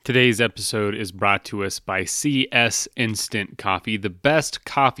Today's episode is brought to us by CS Instant Coffee, the best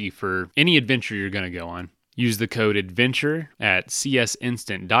coffee for any adventure you're going to go on. Use the code ADVENTURE at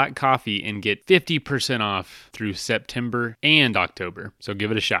csinstant.coffee and get 50% off through September and October. So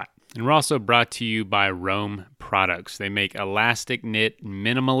give it a shot. And we're also brought to you by Roam Products. They make elastic knit,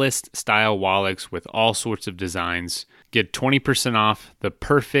 minimalist style wallets with all sorts of designs. Get 20% off the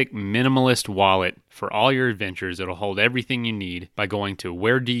perfect minimalist wallet for all your adventures. It'll hold everything you need by going to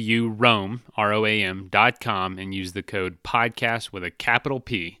wheredouroam, ROAM.com, and use the code podcast with a capital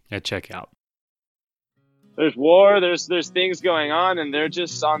P at checkout. There's war, there's things going on, and they're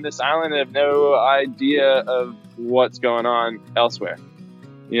just on this island and have no idea of what's going on elsewhere.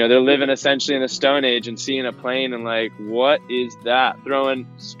 You know, they're living essentially in the Stone Age and seeing a plane and like, what is that? Throwing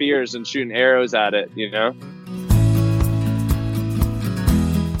spears and shooting arrows at it, you know?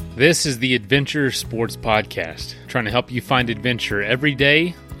 This is the Adventure Sports Podcast, trying to help you find adventure every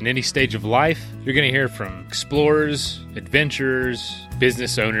day in any stage of life. You're going to hear from explorers, adventurers,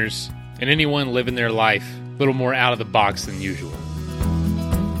 business owners, and anyone living their life a little more out of the box than usual.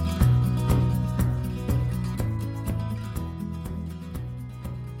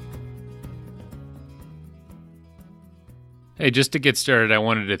 Hey, just to get started, I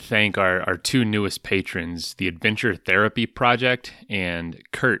wanted to thank our two newest patrons, the Adventure Therapy Project and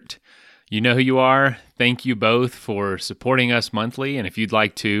Kurt. You know who you are. Thank you both for supporting us monthly. And if you'd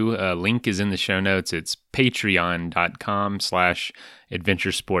like to, a link is in the show notes. It's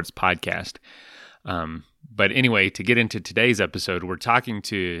patreon.com/adventuresportspodcast. But anyway, to get into today's episode, we're talking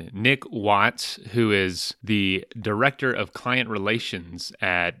to Nick Watts, who is the Director of Client Relations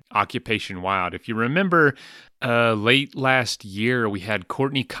at Occupation Wild. If you remember, late last year, we had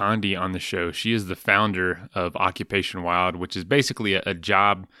Courtney Condy on the show. She is the founder of Occupation Wild, which is basically a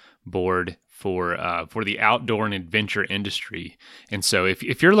job board for the outdoor and adventure industry. And so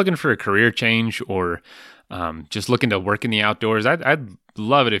if you're looking for a career change or just looking to work in the outdoors, I'd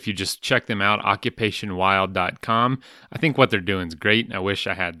love it if you just check them out, occupationwild.com. I think what they're doing is great. I wish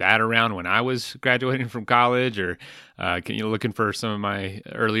I had that around when I was graduating from college or looking for some of my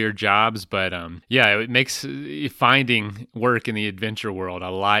earlier jobs. But yeah, it makes finding work in the adventure world a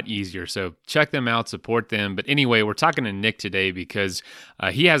lot easier. So check them out, support them. But anyway, we're talking to Nick today because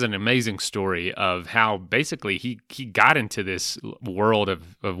he has an amazing story of how basically he got into this world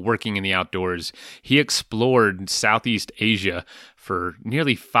of working in the outdoors. He explored Southeast Asia for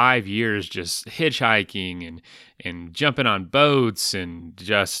nearly 5 years, just hitchhiking and jumping on boats and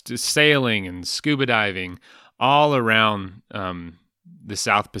just sailing and scuba diving all around the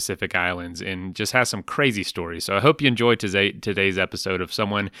South Pacific Islands, and just has some crazy stories. So I hope you enjoyed today's episode of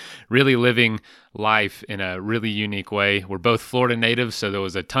someone really living life in a really unique way. We're both Florida natives, so there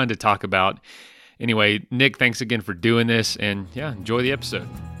was a ton to talk about. Anyway, Nick, thanks again for doing this, and yeah, enjoy the episode.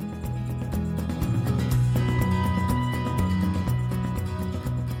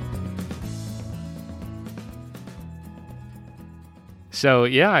 So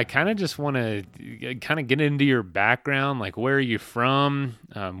yeah, I kind of just want to kind of get into your background, like where are you from,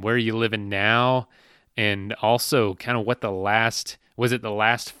 where are you living now, and also kind of what was it the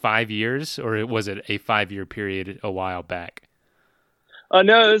last 5 years, or was it a 5-year period a while back?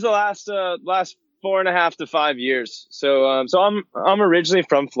 No, it was the last 4.5 to 5 years. So I'm originally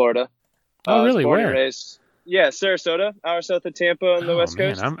from Florida. Oh, really? Born and Where? raised, yeah, Sarasota, hour south of Tampa on the West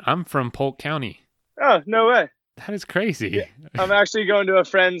Coast. I'm from Polk County. Oh, no way. That is crazy. Yeah. I'm actually going to a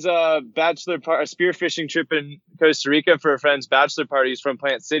friend's bachelor party, a spearfishing trip in Costa Rica for a friend's bachelor party. He's from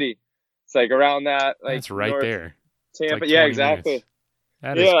Plant City. It's like around that. Like that's right there. Tampa. Like yeah, exactly. Minutes.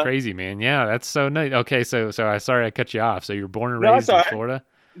 That is crazy, man. Yeah, that's so nice. Okay, so I sorry I cut you off. So you're born and raised in Florida?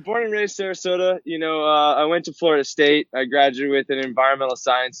 Born and raised Sarasota. You know, I went to Florida State. I graduated with an environmental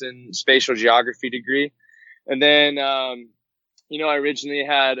science and spatial geography degree. And then I originally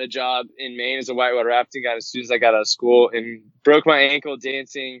had a job in Maine as a whitewater rafting guide as soon as I got out of school, and broke my ankle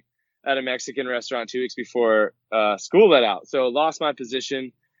dancing at a Mexican restaurant 2 weeks before school let out. So lost my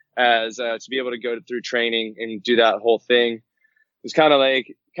position as to be able to go through training and do that whole thing. It was kind of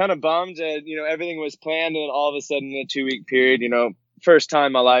bummed that, everything was planned, and all of a sudden in a 2-week period, first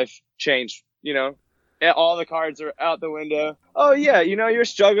time my life changed, all the cards are out the window. Oh yeah. You're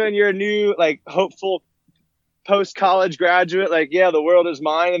struggling. You're a new, hopeful post-college graduate, the world is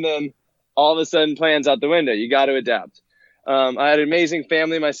mine, and then all of a sudden plans out the window. You got to adapt. I had an amazing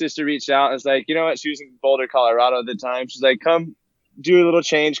family. My sister reached out and was like, you know what? She was in Boulder, Colorado at the time. She's like, come do a little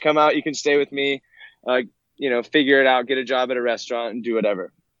change, come out. You can stay with me, figure it out, get a job at a restaurant and do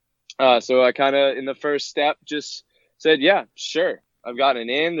whatever. So I kind of, in the first step, just said, yeah, sure. I've gotten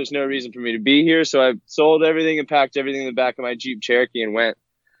in. There's no reason for me to be here. So I sold everything and packed everything in the back of my Jeep Cherokee and went.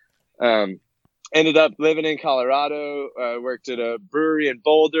 Ended up living in Colorado, worked at a brewery in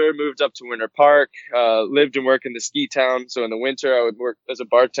Boulder, moved up to Winter Park, lived and worked in the ski town. So in the winter, I would work as a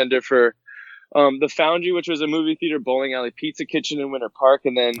bartender for the Foundry, which was a movie theater, bowling alley, pizza kitchen in Winter Park.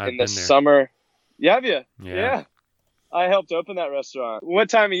 And then in the summer, have you? Yeah. I helped open that restaurant. What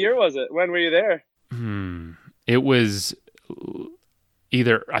time of year was it? When were you there? It was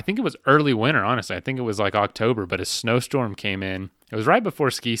I think it was early winter, honestly. I think it was like October, but a snowstorm came in. It was right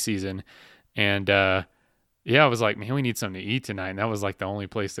before ski season. And I was like, man, we need something to eat tonight. And that was like the only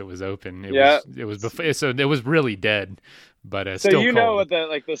place that was open. It was before, so it was really dead, but so still you cold. Know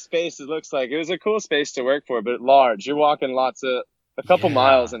what the space looks like. It was a cool space to work for, but large. You're walking a couple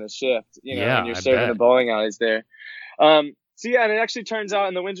miles in a shift, when you're serving the bowling alleys there. And it actually turns out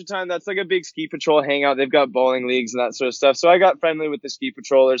in the wintertime, that's like a big ski patrol hangout. They've got bowling leagues and that sort of stuff. So I got friendly with the ski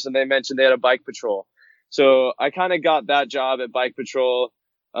patrollers, and they mentioned they had a bike patrol. So I kind of got that job at bike patrol.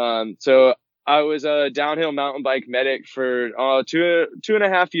 So I was a downhill mountain bike medic for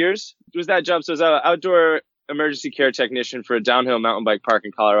 2.5 years. It was that job. So I was an outdoor emergency care technician for a downhill mountain bike park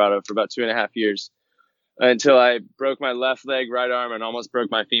in Colorado for about 2.5 years until I broke my left leg, right arm, and almost broke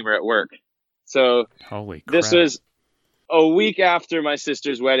my femur at work. So holy crap. This was a week after my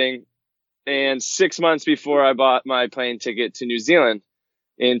sister's wedding and 6 months before I bought my plane ticket to New Zealand.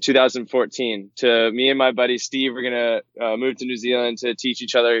 In 2014, to me and my buddy Steve, we're gonna move to New Zealand to teach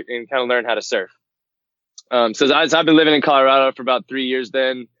each other and kind of learn how to surf. So as I've been living in Colorado for about 3 years,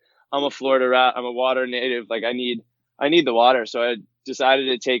 then I'm a Florida rat. I'm a water native. Like I need the water. So I decided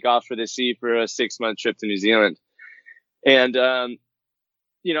to take off for the sea for a 6-month trip to New Zealand. And I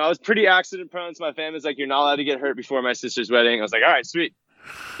was pretty accident prone. So my family's like, you're not allowed to get hurt before my sister's wedding. I was like, all right, sweet,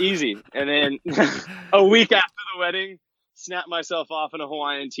 easy. And then a week after the wedding, snapped myself off in a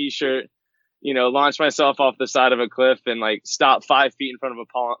Hawaiian t-shirt, launched myself off the side of a cliff and like stopped 5 feet in front of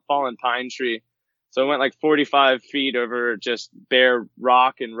a fallen pine tree. So I went like 45 feet over just bare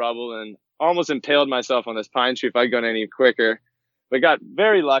rock and rubble and almost impaled myself on this pine tree if I'd gone any quicker, but got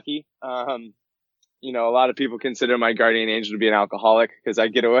very lucky. A lot of people consider my guardian angel to be an alcoholic because I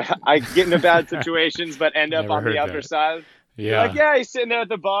get into bad situations, but end up on the other side. Yeah. He's sitting there at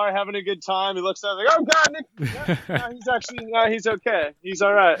the bar having a good time. He looks up like, oh God, Nick. He's okay. He's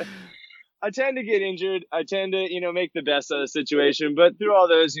all right. I tend to get injured. I tend to, make the best of the situation. But through all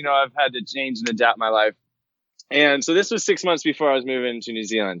those, I've had to change and adapt my life. And so this was 6 months before I was moving to New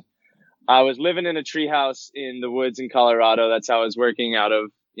Zealand. I was living in a treehouse in the woods in Colorado. That's how I was working out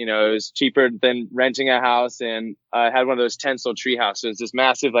of. It was cheaper than renting a house. And I had one of those Tencel tree houses, this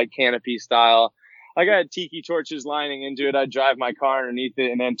massive like canopy style. I got tiki torches lining into it. I'd drive my car underneath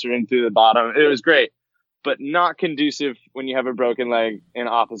it and enter in through the bottom. It was great, but not conducive when you have a broken leg and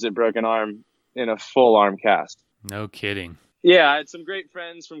opposite broken arm in a full arm cast. No kidding. Yeah, I had some great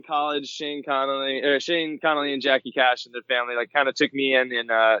friends from college, Shane Connolly and Jackie Cash and their family, like kind of took me in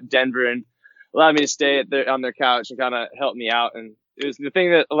Denver and allowed me to stay on their couch and kind of helped me out. And it was the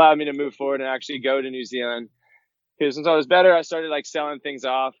thing that allowed me to move forward and actually go to New Zealand. Because since I was better, I started like selling things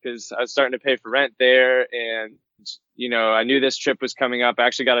off because I was starting to pay for rent there. And, I knew this trip was coming up. I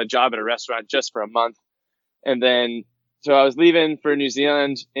actually got a job at a restaurant just for a month. And then, so I was leaving for New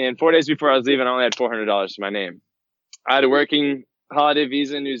Zealand, and 4 days before I was leaving, I only had $400 to my name. I had a working holiday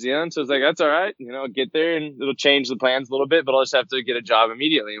visa in New Zealand. So I was like, that's all right. Get there and it'll change the plans a little bit, but I'll just have to get a job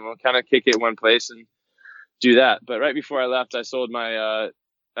immediately and we'll kind of kick it one place and do that. But right before I left, I sold I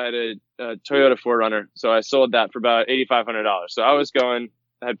had a Toyota 4Runner. So I sold that for about $8,500. So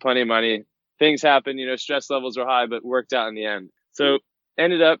I had plenty of money. Things happened, stress levels were high, but worked out in the end. So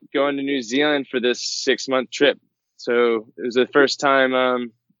ended up going to New Zealand for this 6-month trip. So it was the first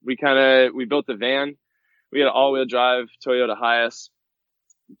time we built a van. We had an all-wheel drive Toyota Hiace,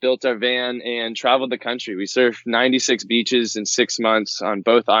 built our van and traveled the country. We surfed 96 beaches in 6 months on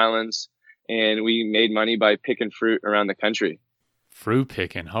both islands, and we made money by picking fruit around the country. Fruit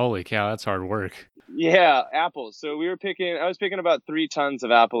picking. Holy cow, that's hard work. Yeah, apples. So I was picking about 3 tons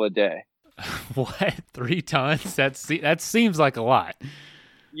of apple a day. What? 3 tons? That seems like a lot.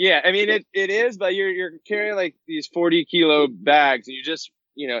 Yeah, I mean it is, but you're carrying like these 40-kilo bags, and you just,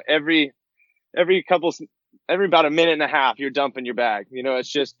 every about a minute and a half, you're dumping your bag.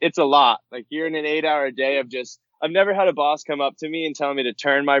 It's a lot. Like you're in an 8-hour day of I've never had a boss come up to me and tell me to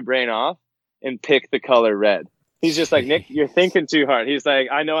turn my brain off and pick the color red. He's just like, Nick, you're thinking too hard. He's like,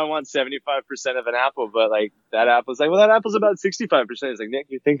 I know I want 75% of an apple, but like that apple's like, well, that apple's about 65%. He's like, Nick,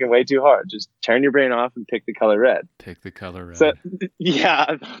 you're thinking way too hard. Just turn your brain off and pick the color red. Pick the color red. So yeah,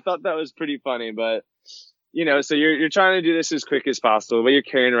 I thought that was pretty funny, but so you're trying to do this as quick as possible, but you're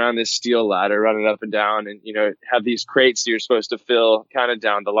carrying around this steel ladder, running up and down, and, have these crates that you're supposed to fill kind of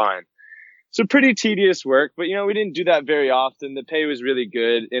down the line. So pretty tedious work, but, we didn't do that very often. The pay was really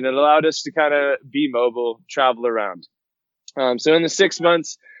good, and it allowed us to kind of be mobile, travel around. So in the 6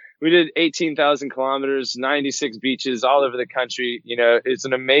 months, we did 18,000 kilometers, 96 beaches all over the country. It's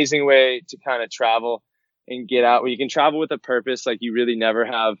an amazing way to kind of travel and get out, where you can travel with a purpose. Like, you really never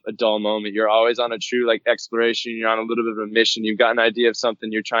have a dull moment. You're always on a true exploration. You're on a little bit of a mission. You've got an idea of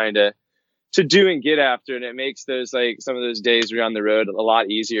something you're trying to do and get after. And it makes those, some of those days where you're on the road a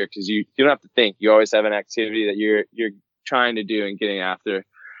lot easier, because you don't have to think. You always have an activity that you're trying to do and getting after.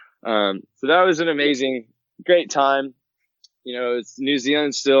 So that was an amazing, great time. New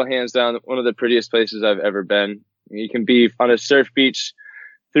Zealand still hands down one of the prettiest places I've ever been. You can be on a surf beach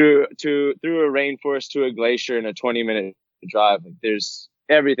through a rainforest to a glacier in a 20-minute drive. There's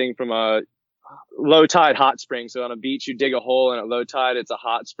everything from a low tide hot spring. So on a beach, you dig a hole, and at low tide, it's a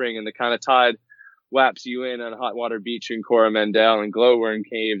hot spring, and the kind of tide whaps you in on a hot water beach in Coromandel and glowworm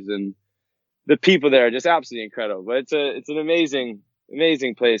caves, and the people there are just absolutely incredible. But it's an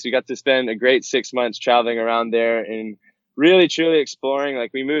amazing place. We got to spend a great 6 months traveling around there and really truly exploring.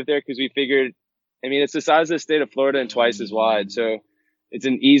 We moved there because we figured, it's the size of the state of Florida and twice as wide. So it's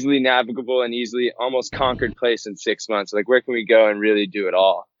an easily navigable and easily almost conquered place in 6 months. Where can we go and really do it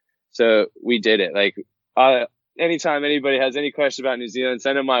all? So we did it. Anytime anybody has any question about New Zealand,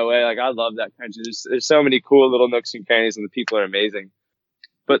 send them my way. I love that country. There's so many cool little nooks and crannies, and the people are amazing.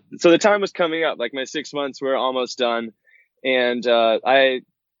 But so the time was coming up. My 6 months were almost done, and I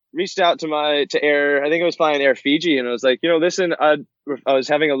reached out to Air. I think I was flying Air Fiji, and I was like, listen, I was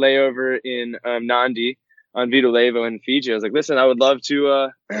having a layover in Nandi on Vito Levo in Fiji. I was like, listen, I would love to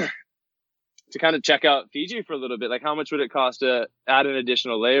kind of check out Fiji for a little bit. How much would it cost to add an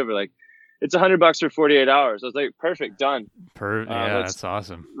additional layover? It's $100 for 48 hours. I was like, perfect, done. That's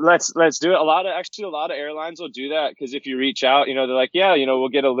awesome. Let's do it. A lot of airlines will do that, because if you reach out, they're like, yeah, we'll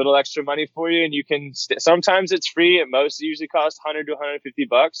get a little extra money for you, and you can. Sometimes it's free. At most, it usually costs $100 to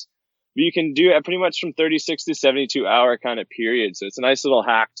 $150. But you can do it pretty much from 36 to 72 hour kind of period. So it's a nice little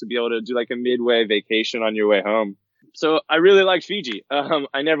hack to be able to do a midway vacation on your way home. So I really liked Fiji.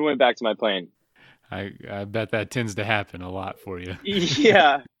 I never went back to my plane. I bet that tends to happen a lot for you.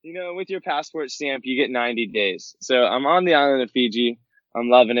 Yeah. With your passport stamp, you get 90 days. So I'm on the island of Fiji. I'm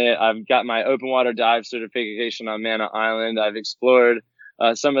loving it. I've got my open water dive certification on Mana Island. I've explored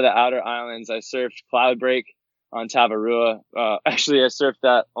some of the outer islands. I surfed Cloudbreak on Tavarua. Actually, I surfed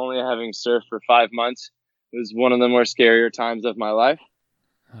that only having surfed for 5 months. It was one of the more scarier times of my life.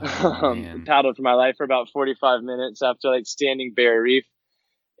 Paddled for my life for about 45 minutes after Standing Bear Reef.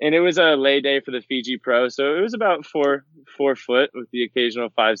 And it was a lay day for the Fiji Pro. So it was about 4 foot with the occasional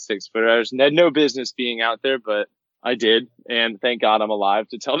 5-6 footer. I had no business being out there, but I did. And thank God I'm alive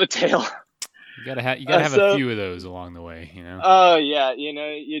to tell the tale. You gotta have a few of those along the way, Oh yeah.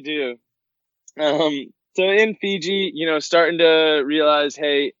 You do. So in Fiji, starting to realize,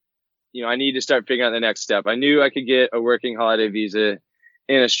 hey, I need to start figuring out the next step. I knew I could get a working holiday visa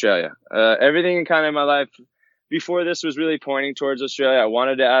in Australia. Everything kind of in my life before this was really pointing towards Australia. I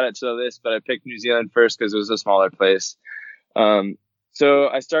wanted to add it to the list, but I picked New Zealand first because it was a smaller place. So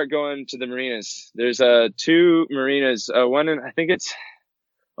I start going to the marinas. There's 2 marinas. One in, I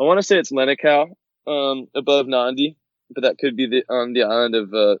want to say it's Lenakau, above Nandi, but that could be on the island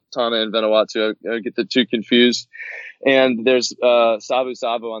of Tana and Vanuatu. I get the 2 confused. And there's Sabu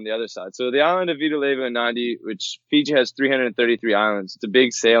Sabu on the other side. So the island of Vito Levo and Nandi, which Fiji has 333 islands. It's a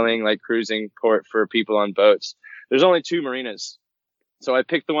big sailing, cruising port for people on boats. There's only 2 marinas. So I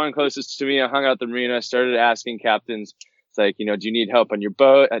picked the one closest to me. I hung out at the marina. I started asking captains. It's like, do you need help on your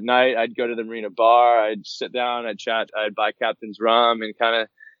boat? At night, I'd go to the marina bar. I'd sit down. I'd chat. I'd buy captain's rum and kind of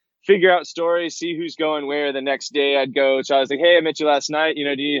figure out stories, see who's going where. The next day I'd go. So I was like, hey, I met you last night. Do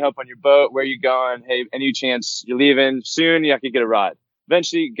you need help on your boat? Where are you going? Hey, any chance you're leaving soon? I could get a ride.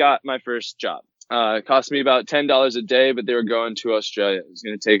 Eventually got my first job. It cost me about $10 a day, but they were going to Australia. It was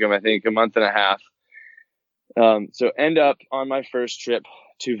going to take them, I think, a month and a half. So end up on my first trip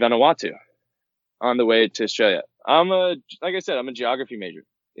to Vanuatu on the way to Australia. Like I said, I'm a geography major.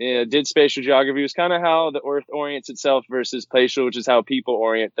 Did spatial geography. It was kind of how the earth orients itself versus spatial, which is how people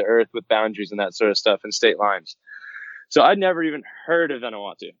orient the earth with boundaries and that sort of stuff and state lines. So I'd never even heard of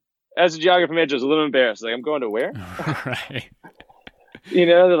Vanuatu. As a geography major, I was a little embarrassed. I'm going to where? Right.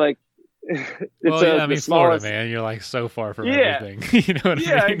 They're like, it's Florida, man. You're so far from everything. You know what I mean?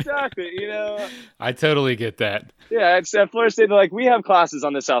 Yeah, exactly. I totally get that. Yeah, it's at Florida State. They're like, we have classes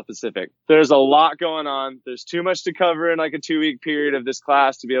on the South Pacific. There's a lot going on. There's too much to cover in a 2-week period of this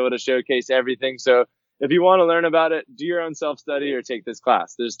class to be able to showcase everything. So if you want to learn about it, do your own self-study or take this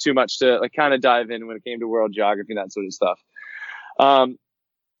class. There's too much to like kind of dive in when it came to world geography and that sort of stuff.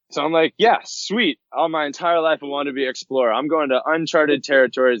 So I'm like, yeah, sweet. All my entire life, I wanted to be an explorer. I'm going to uncharted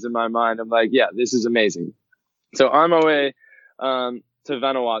territories in my mind. I'm like, yeah, this is amazing. So on my way to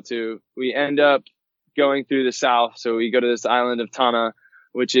Vanuatu, we end up going through the south. So we go to this island of Tanna,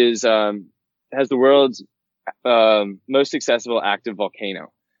 which is has the world's most accessible active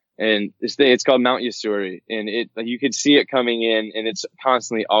volcano. And it's called Mount Yasuri, and you could see it coming in, and it's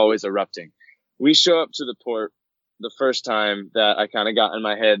constantly always erupting. We show up to the port. The first time that I kind of got in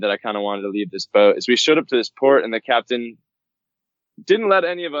my head that I kind of wanted to leave this boat is we showed up to this port, and the captain didn't let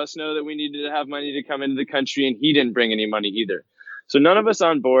any of us know that we needed to have money to come into the country, and he didn't bring any money either. So none of us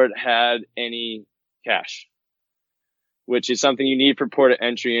on board had any cash, which is something you need for port of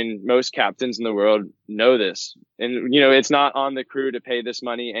entry, and most captains in the world know this. And, it's not on the crew to pay this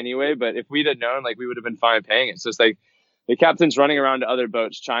money anyway, but if we'd have known, like, we would have been fine paying it. So it's like the captain's running around to other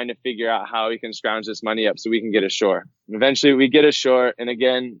boats trying to figure out how he can scrounge this money up so we can get ashore. Eventually we get ashore, and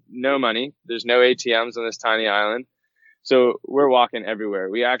again, no money. There's no ATMs on this tiny island. So we're walking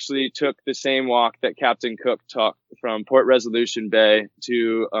everywhere. We actually took the same walk that Captain Cook took from Port Resolution Bay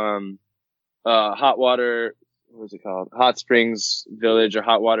to Hot Water, what was it called? Hot Springs Village or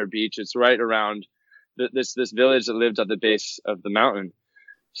Hot Water Beach. It's right around this village that lived at the base of the mountain.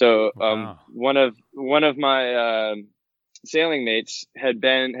 So Wow. one of my sailing mates had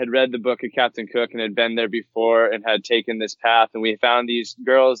read the book of Captain Cook and had been there before and had taken this path. And we found these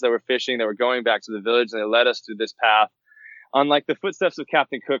girls that were fishing that were going back to the village, and they led us through this path on like the footsteps of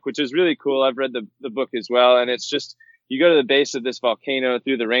Captain Cook, which is really cool. I've read the book as well. And it's just, you go to the base of this volcano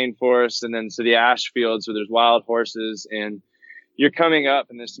through the rainforest and then to the ash fields where there's wild horses, and you're coming up,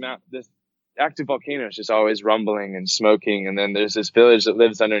 and this active volcano is just always rumbling and smoking. And then there's this village that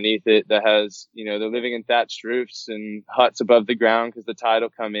lives underneath it that has, they're living in thatched roofs and huts above the ground because the tide will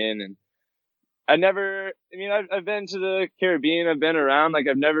come in. And I've been to the Caribbean, I've been around, like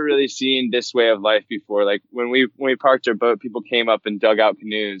I've never really seen this way of life before. Like when we parked our boat, people came up and dug out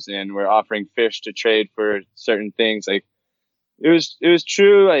canoes and were offering fish to trade for certain things. Like it was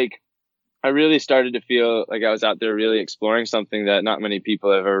true. Like I really started to feel like I was out there really exploring something that not many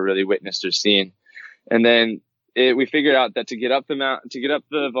people have ever really witnessed or seen. And then we figured out that to get up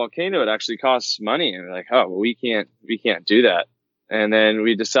the volcano, it actually costs money. And we're like, oh, well, we can't do that. And then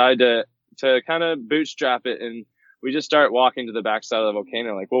we decide to kind of bootstrap it, and we just start walking to the backside of the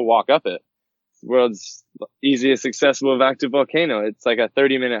volcano. Like we'll walk up it. It's the world's easiest accessible active volcano. It's like a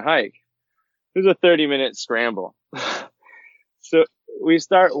 30-minute hike. It was a 30-minute scramble. So we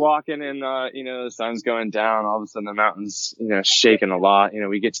start walking, and the sun's going down. All of a sudden the mountain's shaking a lot.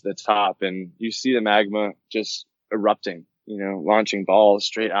 We get to the top, and you see the magma just erupting, launching balls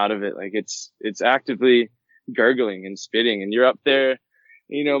straight out of it. Like it's actively gurgling and spitting, and you're up there.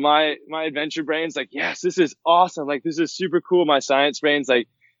 My adventure brain's like, yes, this is awesome. Like, this is super cool. My science brain's like,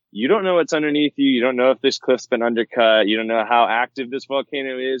 you don't know what's underneath you. You don't know if this cliff's been undercut. You don't know how active this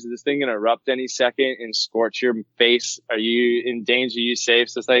volcano is. Is this thing going to erupt any second and scorch your face? Are you in danger? Are you safe?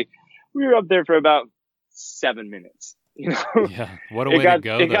 So it's like, we were up there for about 7 minutes. Yeah, what a way to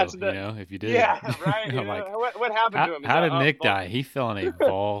go, though, if you did. Yeah, right. What happened to him? How did Nick die? He fell in a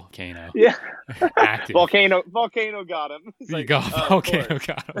volcano. Yeah. Active. Volcano got him. Volcano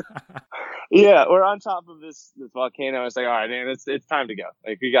got him. Yeah, we're on top of this volcano. It's like, all right, man, it's time to go.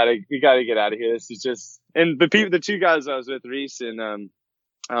 Like we gotta get out of here. This is just, and the two guys I was with, Reese and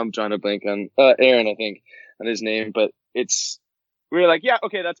I'm trying to blank on Aaron, I think, on his name, but we were like, yeah,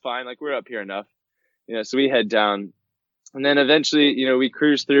 okay, that's fine. Like we're up here enough. So we head down. And then eventually, we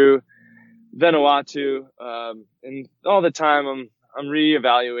cruise through Vanuatu, and all the time I'm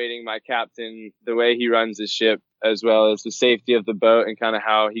reevaluating my captain, the way he runs his ship, as well as the safety of the boat and kind of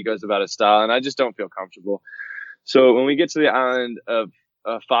how he goes about his style. And I just don't feel comfortable. So when we get to the island of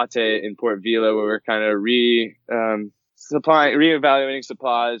Fate in Port Vila, where we're kind of reevaluating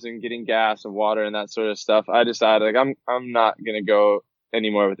supplies and getting gas and water and that sort of stuff, I decided like I'm not gonna go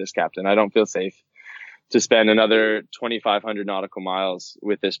anymore with this captain. I don't feel safe to spend another 2,500 nautical miles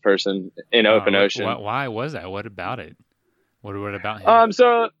with this person in open ocean. Why was that? What about it? What about him?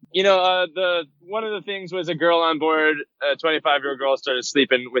 So, one of the things was a girl on board, a 25-year-old girl started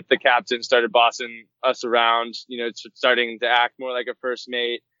sleeping with the captain, started bossing us around, starting to act more like a first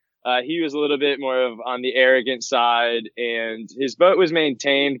mate. He was a little bit more of on the arrogant side, and his boat was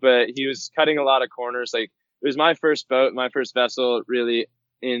maintained, but he was cutting a lot of corners. Like it was my first boat, my first vessel really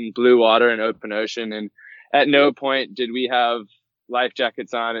in blue water and open ocean. And at no point did we have life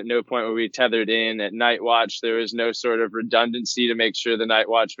jackets on. At no point were we tethered in. At night watch, there was no sort of redundancy to make sure the night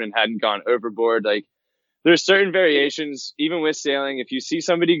watchman hadn't gone overboard. Like there's certain variations, even with sailing. If you see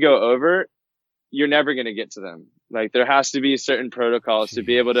somebody go over, you're never going to get to them. Like there has to be certain protocols to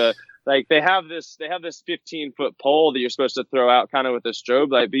be able to, like they have this 15-foot pole that you're supposed to throw out kind of with a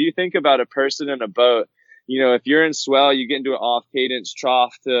strobe light. But you think about a person in a boat, you know, if you're in swell, you get into an off cadence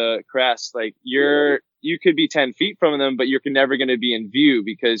trough to crest, like you could be 10 feet from them, but you're never going to be in view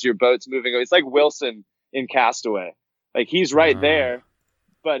because your boat's moving. It's like Wilson in Castaway. Like he's right there,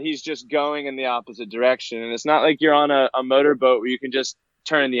 but he's just going in the opposite direction. And it's not like you're on a motorboat where you can just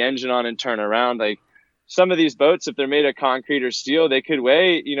turn the engine on and turn around. Like some of these boats, if they're made of concrete or steel, they could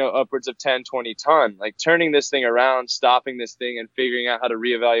weigh, you know, upwards of 10, 20 ton. Like turning this thing around, stopping this thing and figuring out how to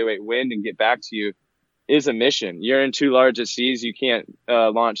reevaluate wind and get back to you is a mission. You're in too large a seas. You can't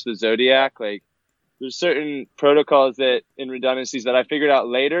launch the Zodiac. Like there's certain protocols that in redundancies that I figured out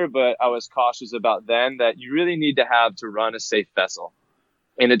later, but I was cautious about then that you really need to have to run a safe vessel.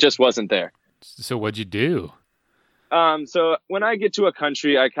 And it just wasn't there. So what'd you do? So when I get to a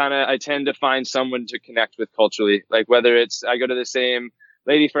country, I tend to find someone to connect with culturally. Like whether it's, I go to the same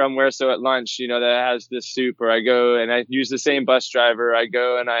lady from Where So at lunch, you know, that has this soup, or I go and I use the same bus driver. I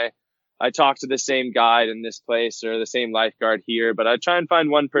go and I talk to the same guide in this place or the same lifeguard here, but I try and find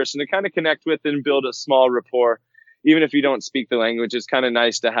one person to kind of connect with and build a small rapport. Even if you don't speak the language, it's kind of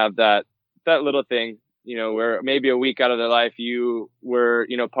nice to have that little thing, you know, where maybe a week out of their life, you were,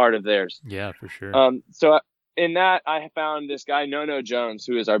 you know, part of theirs. Yeah, for sure. So in that, I found this guy, Nono Jones,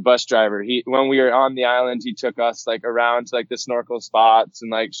 who is our bus driver. When we were on the island, he took us like around to like the snorkel spots and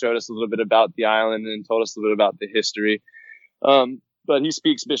like showed us a little bit about the island and told us a little bit about the history. But he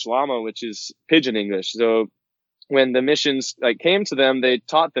speaks Bislama, which is pidgin English. So when the missions like came to them, they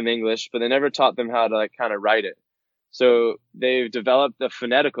taught them English, but they never taught them how to like kind of write it. So they've developed a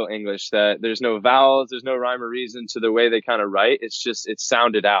phonetical English that there's no vowels, there's no rhyme or reason to the way they kind of write. It's just, it's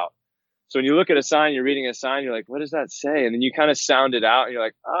sounded out. So when you look at a sign, you're reading a sign, you're like, what does that say? And then you kind of sound it out and you're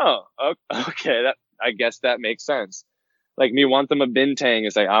like, oh, okay, I guess that makes sense. Like me want them a bintang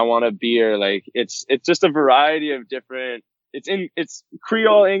is like, I want a beer. Like it's just a variety of different, it's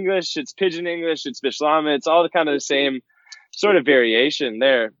Creole English, it's pidgin English, it's Bislama, it's all kind of the same sort of variation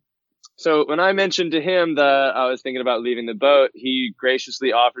there. So when I mentioned to him that I was thinking about leaving the boat, he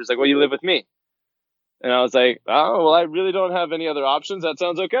graciously offers like, well, you live with me. And I was like, oh, well, I really don't have any other options. That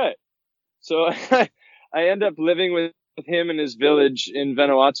sounds okay. So I end up living with him in his village in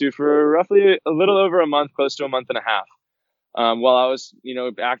Vanuatu for roughly a little over a month, close to a month and a half. While I was, you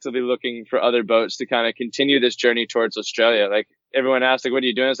know, actively looking for other boats to kind of continue this journey towards Australia. Like everyone asked, like, what are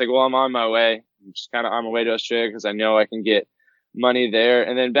you doing? It's like, well, I'm on my way. I'm just kind of on my way to Australia because I know I can get money there.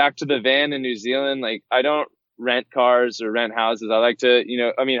 And then back to the van in New Zealand, like I don't rent cars or rent houses. I like to, you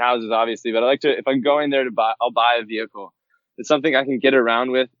know, I mean, houses obviously, but I like to, if I'm going there to buy, I'll buy a vehicle. It's something I can get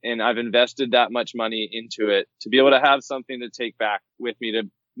around with. And I've invested that much money into it to be able to have something to take back with me to,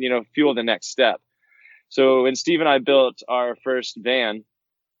 you know, fuel the next step. So when Steve and I built our first van,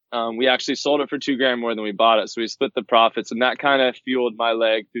 we actually sold it for $2,000 more than we bought it. So we split the profits, and that kind of fueled my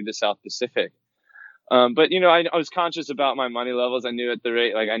leg through the South Pacific. But, you know, I was conscious about my money levels. I knew at the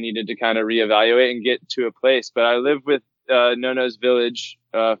rate, like I needed to kind of reevaluate and get to a place. But I lived with Nono's village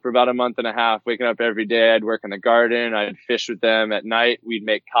for about a month and a half, waking up every day. I'd work in the garden. I'd fish with them at night. We'd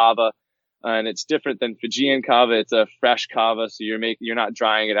make kava. And it's different than Fijian kava. It's a fresh kava. So you're not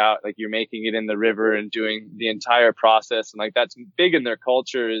drying it out. Like you're making it in the river and doing the entire process. And like, that's big in their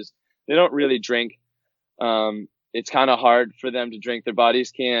culture is they don't really drink. It's kind of hard for them to drink. Their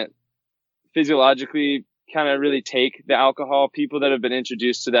bodies can't physiologically kind of really take the alcohol. People that have been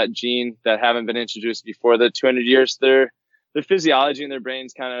introduced to that gene that haven't been introduced before the 200 years, their physiology and their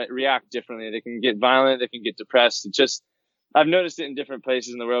brains kind of react differently. They can get violent. They can get depressed. I've noticed it in different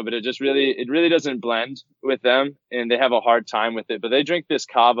places in the world, but it really doesn't blend with them, and they have a hard time with it. But they drink this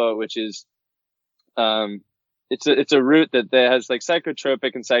kava, which is, it's a root that has like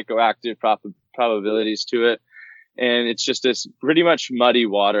psychotropic and psychoactive probabilities to it. And it's just this pretty much muddy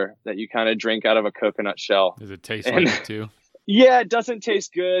water that you kind of drink out of a coconut shell. Does it taste like it too? Yeah, it doesn't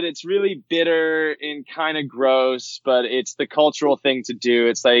taste good. It's really bitter and kind of gross, but it's the cultural thing to do.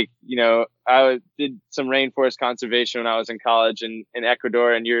 It's like, you know, I did some rainforest conservation when I was in college in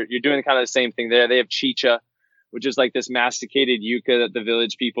Ecuador, and you're doing kind of the same thing there. They have chicha, which is like this masticated yucca that the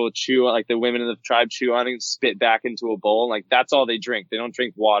village people chew, like the women of the tribe chew on and spit back into a bowl. Like that's all they drink. They don't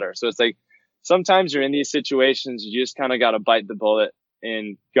drink water. So it's like sometimes you're in these situations, you just kind of got to bite the bullet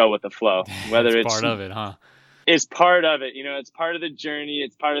and go with the flow. Whether it's part of it, huh? It's part of it, you know, it's part of the journey.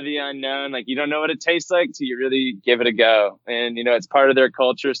 It's part of the unknown. Like you don't know what it tastes like till you really give it a go. And, you know, it's part of their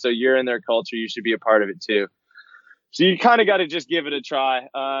culture. So you're in their culture. You should be a part of it too. So you kind of got to just give it a try.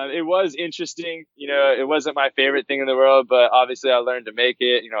 It was interesting. It wasn't my favorite thing in the world, but obviously I learned to make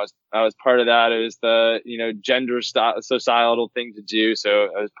it. I was part of that. It was the, gender societal thing to do. So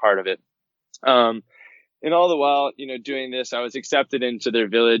I was part of it. And all the while, doing this, I was accepted into their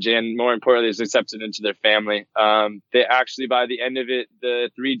village, and more importantly, I was accepted into their family. They actually, by the end of it, the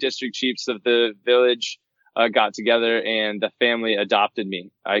 3 district chiefs of the village got together, and the family adopted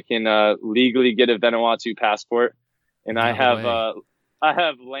me. I can legally get a Vanuatu passport, and I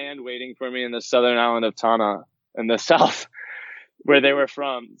have land waiting for me in the southern island of Tanna in the south, where they were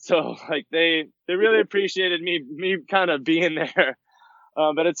from. So like they really appreciated me kind of being there.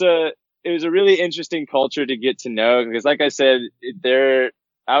 But it was a really interesting culture to get to know, because like I said,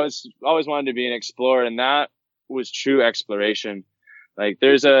 I was always wanted to be an explorer, and that was true exploration. Like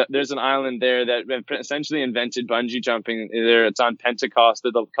there's an island there that essentially invented bungee jumping. It's on Pentecost.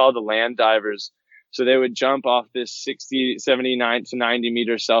 They're called the land divers. So they would jump off this 60, 79 to 90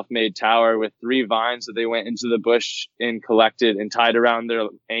 meter self-made tower with 3 vines that they went into the bush and collected and tied around their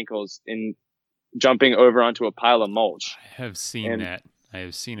ankles, and jumping over onto a pile of mulch. I have seen that. I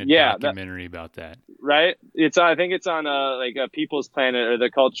have seen a documentary about that. Right? I think it's on a People's Planet, or the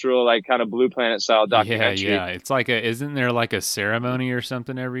cultural kind of Blue Planet style documentary. Yeah. It's isn't there a ceremony or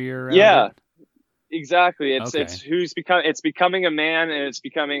something every year around it? Exactly. It's becoming a man, and it's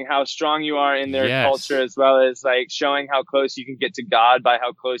becoming how strong you are in their culture, as well as showing how close you can get to God by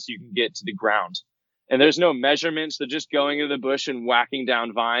how close you can get to the ground. And there's no measurements. They're just going into the bush and whacking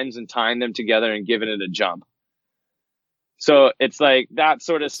down vines and tying them together and giving it a jump. So it's that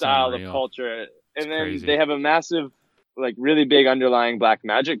sort of style of culture. And then crazy. They have a massive, really big underlying black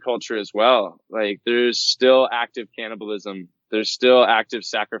magic culture as well. There's still active cannibalism. There's still active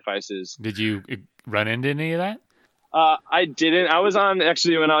sacrifices. Did you run into any of that? I didn't. I was on,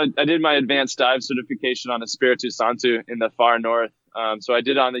 actually, when I did my advanced dive certification on Espiritu Santo in the far north. So I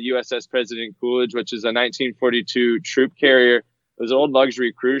did on the USS President Coolidge, which is a 1942 troop carrier. It was an old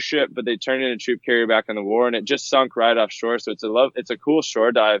luxury cruise ship, but they turned it into a troop carrier back in the war, and it just sunk right offshore. So it's a cool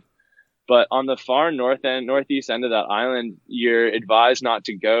shore dive. But on the far northeast end of that island, you're advised not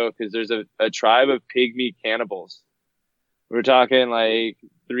to go, because there's a tribe of pygmy cannibals. We're talking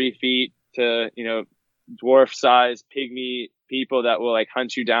 3 feet to, dwarf size pygmy people that will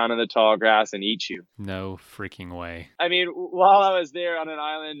hunt you down in the tall grass and eat you. No freaking way. I mean, while I was there on an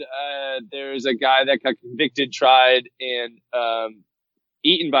island, there's a guy that got convicted, tried, and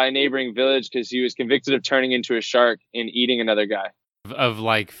eaten by a neighboring village because he was convicted of turning into a shark and eating another guy. Of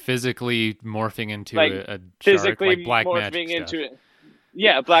physically morphing into a shark, black magic stuff. Into it.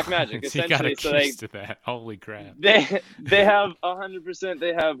 Yeah, black magic. So essentially, you got accused to that. Holy crap! They have 100%.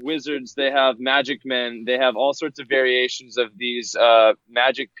 They have wizards. They have magic men. They have all sorts of variations of these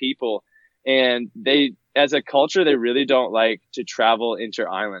magic people, and they, as a culture, they really don't like to travel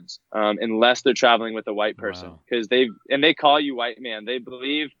inter-islands unless they're traveling with a white person, because they call you white man. They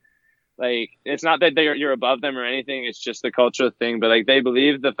believe it's not that you're above them or anything. It's just the cultural thing, but they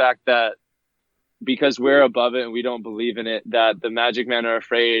believe the fact that, because we're above it and we don't believe in it, that the magic men are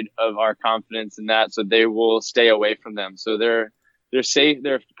afraid of our confidence in that, so they will stay away from them. So they're safe,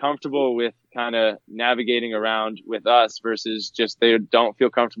 they're comfortable with kind of navigating around with us, versus just they don't feel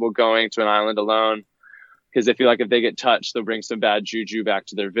comfortable going to an island alone, because they feel like if they get touched, they'll bring some bad juju back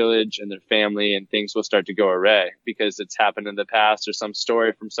to their village and their family, and things will start to go awry because it's happened in the past, or some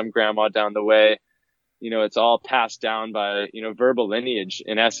story from some grandma down the way. It's all passed down by, verbal lineage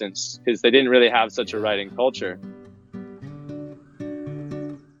in essence, because they didn't really have such a writing culture.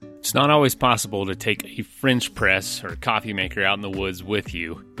 It's not always possible to take a French press or a coffee maker out in the woods with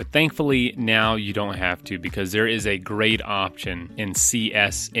you, but thankfully now you don't have to, because there is a great option in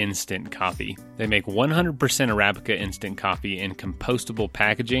CS Instant Coffee. They make 100% Arabica instant coffee in compostable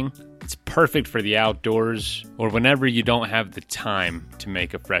packaging. It's perfect for the outdoors or whenever you don't have the time to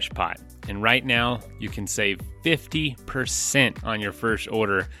make a fresh pot. And right now, you can save 50% on your first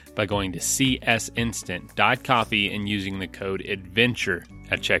order by going to csinstant.coffee and using the code ADVENTURE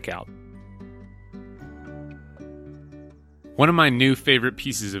at checkout. One of my new favorite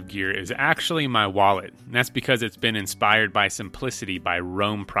pieces of gear is actually my wallet, and that's because it's been inspired by Simplicity by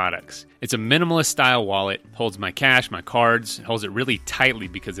Roam Products. It's a minimalist style wallet, holds my cash, my cards, holds it really tightly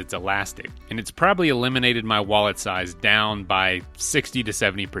because it's elastic, and it's probably eliminated my wallet size down by 60 to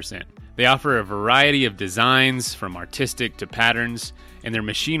 70%. They offer a variety of designs, from artistic to patterns, and they're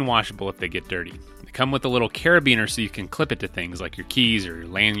machine washable if they get dirty. They come with a little carabiner so you can clip it to things like your keys or your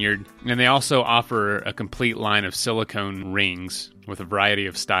lanyard. And they also offer a complete line of silicone rings with a variety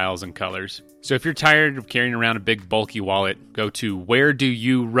of styles and colors. So if you're tired of carrying around a big bulky wallet, go to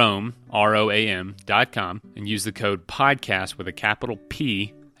wheredoyouroam, ROAM.com, and use the code PODCAST with a capital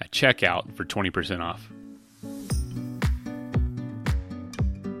P at checkout for 20% off.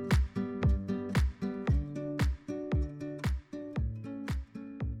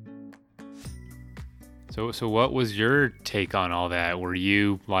 So what was your take on all that? Were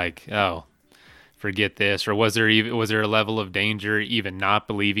you like, oh, forget this, or was there a level of danger, even not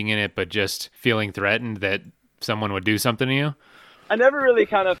believing in it, but just feeling threatened that someone would do something to you? I never really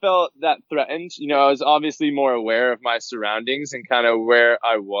kind of felt that threatened. I was obviously more aware of my surroundings and kind of where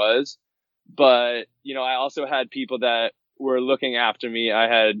I was, but I also had people that were looking after me. I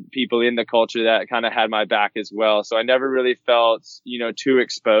had people in the culture that kind of had my back as well. So I never really felt, too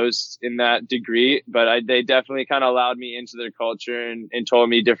exposed in that degree, but they definitely kind of allowed me into their culture and told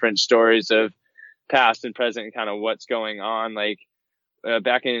me different stories of past and present and kind of what's going on. Like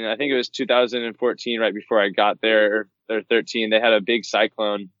back in, I think it was 2014, right before I got there, or 13, they had a big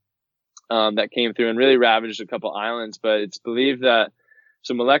cyclone that came through and really ravaged a couple islands. But it's believed that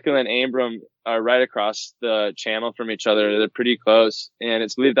so Malekula and Ambrum are right across the channel from each other. They're pretty close. And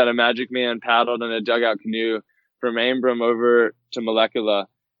it's believed that a magic man paddled in a dugout canoe from Ambrum over to Malekula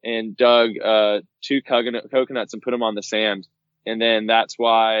and dug 2 coconuts and put them on the sand. And then that's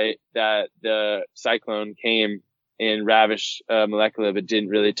why that the cyclone came and ravished Malekula, but didn't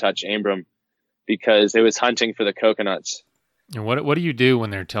really touch Ambrum because it was hunting for the coconuts. And what do you do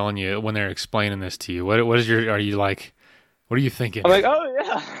when they're telling you, when they're explaining this to you? What are you thinking? I'm like,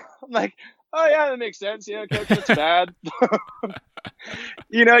 oh yeah, that makes sense. Coconut's bad.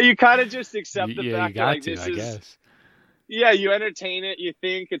 You kind of just accept the fact that like, this is, I guess. Yeah, you entertain it. You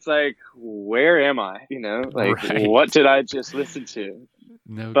think it's like, where am I? Right. What did I just listen to?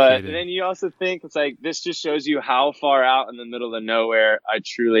 But kidding. Then you also think it's like, this just shows you how far out in the middle of nowhere I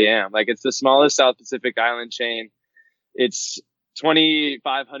truly am. Like, it's the smallest South Pacific island chain. It's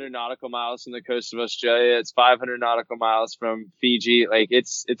 2,500 nautical miles from the coast of Australia. It's 500 nautical miles from Fiji. Like,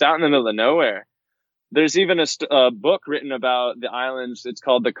 it's out in the middle of nowhere. There's even a book written about the islands. It's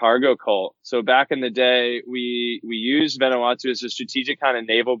called The Cargo Cult. So back in the day, we used Vanuatu as a strategic kind of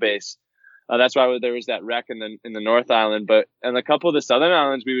naval base. That's why there was that wreck in the North Island. But in a couple of the southern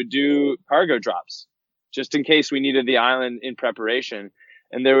islands, we would do cargo drops just in case we needed the island in preparation.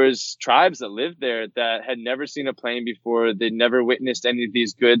 And there was tribes that lived there that had never seen a plane before. They'd never witnessed any of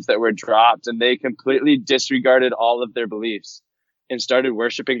these goods that were dropped, and they completely disregarded all of their beliefs and started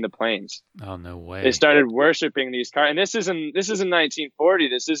worshiping the planes. Oh, no way. They started worshiping these cars. And this isn't 1940.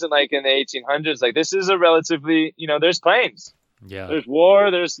 This isn't like in the 1800s. Like, this is a relatively, there's planes. Yeah. There's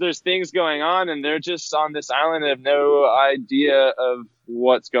war, there's things going on, and they're just on this island and have no idea of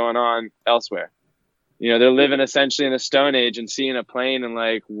what's going on elsewhere. They're living essentially in a Stone Age and seeing a plane and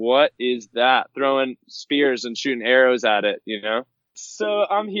like, what is that? Throwing spears and shooting arrows at it, So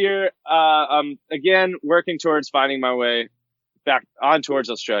I'm here, again, working towards finding my way back on towards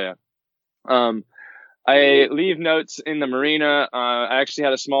Australia. I leave notes in the marina. I actually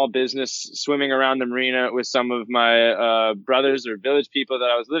had a small business swimming around the marina with some of my brothers or village people that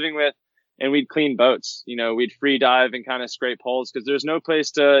I was living with, and we'd clean boats. We'd free dive and kind of scrape holes because there's no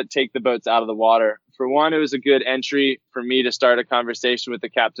place to take the boats out of the water. For one, it was a good entry for me to start a conversation with the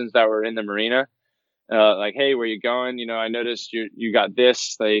captains that were in the marina. Like, hey, where you going? I noticed you got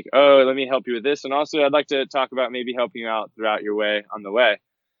this. Like, oh, let me help you with this. And also, I'd like to talk about maybe helping you out throughout your way on the way.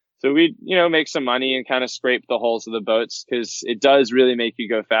 So we'd, make some money and kind of scrape the holes of the boats because it does really make you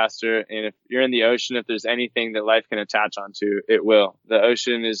go faster. And if you're in the ocean, if there's anything that life can attach onto, it will. The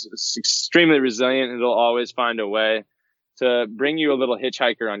ocean is extremely resilient. It'll always find a way to bring you a little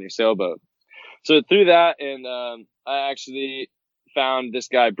hitchhiker on your sailboat. So through that, and I actually found this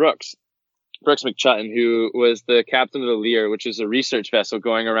guy, Brooks McChutton, who was the captain of the Lear, which is a research vessel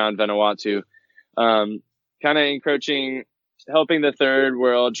going around Vanuatu, kind of encroaching, helping the third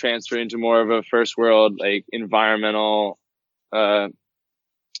world transfer into more of a first world, like environmental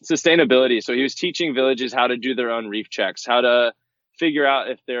sustainability. So he was teaching villages how to do their own reef checks, how to figure out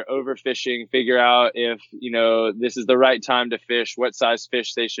if they're overfishing, figure out if, this is the right time to fish, what size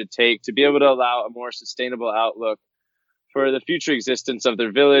fish they should take to be able to allow a more sustainable outlook for the future existence of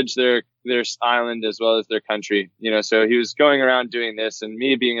their village, their island, as well as their country. So he was going around doing this, and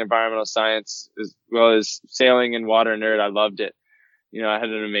me being environmental science as well as sailing and water nerd, I loved it. I had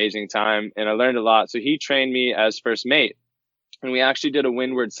an amazing time and I learned a lot. So he trained me as first mate, and we actually did a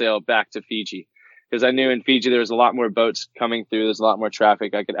windward sail back to Fiji. because I knew in Fiji there was a lot more boats coming through. There's a lot more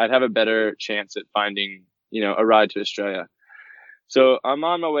traffic. I'd have a better chance at finding, a ride to Australia. So I'm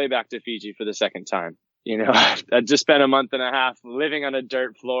on my way back to Fiji for the second time. I just spent a month and a half living on a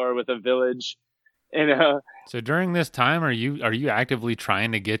dirt floor with a village. So during this time, are you actively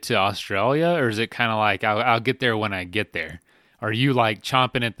trying to get to Australia, or is it kind of like I'll get there when I get there? Are you like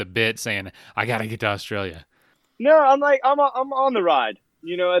chomping at the bit saying I got to get to Australia? No, I'm on the ride.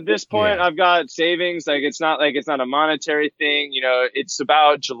 At this point, I've got savings. It's not a monetary thing. It's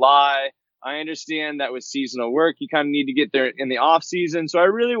about July. I understand that with seasonal work, you kind of need to get there in the off season. So I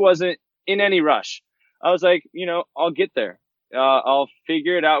really wasn't in any rush. I was like, I'll get there. I'll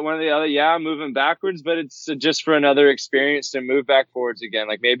figure it out one or the other. Yeah, I'm moving backwards, but it's just for another experience to move back forwards again.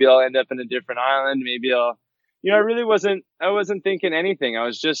 Like maybe I'll end up in a different island. Maybe I wasn't thinking anything. I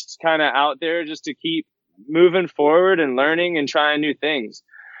was just kind of out there just to keep moving forward and learning and trying new things.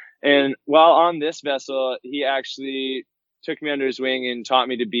 And while on this vessel, he actually took me under his wing and taught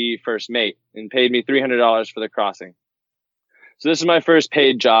me to be first mate and paid me $300 for the crossing. So this is my first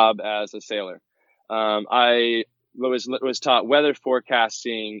paid job as a sailor. I was taught weather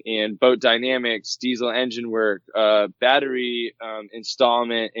forecasting and boat dynamics, diesel engine work, battery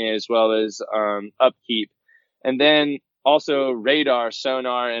installment, as well as upkeep. And then also radar,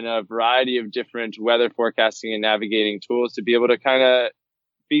 sonar, and a variety of different weather forecasting and navigating tools to be able to kind of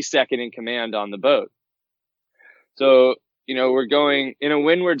be second in command on the boat. So, we're going in a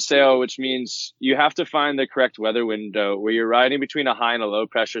windward sail, which means you have to find the correct weather window where you're riding between a high and a low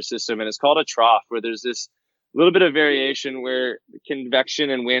pressure system. And it's called a trough, where there's this little bit of variation where convection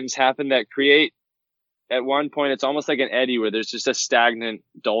and winds happen that create, at one point, it's almost like an eddy where there's just a stagnant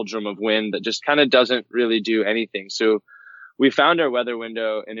doldrum of wind that just kind of doesn't really do anything. So we found our weather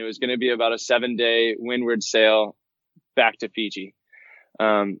window, and it was going to be about a 7-day windward sail back to Fiji.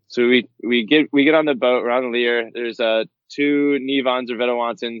 So we get on the boat, we're on the Lear. There's 2 Nevons or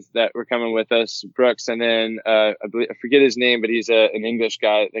Vedawansons that were coming with us, Brooks, and then I forget his name, but he's an English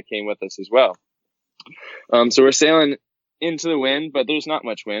guy that came with us as well. So we're sailing into the wind, but there's not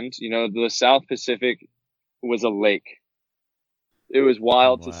much wind. The South Pacific was a lake. It was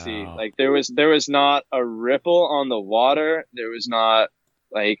wild to see. Like there was not a ripple on the water. There was not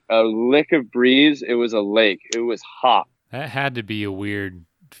like a lick of breeze. It was a lake. It was hot. That had to be a weird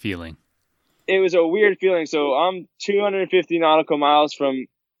feeling. It was a weird feeling. So I'm 250 nautical miles from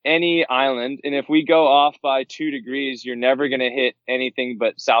any island. And if we go off by 2 degrees, you're never going to hit anything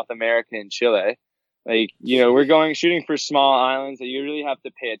but South America and Chile. Like, we're shooting for small islands that you really have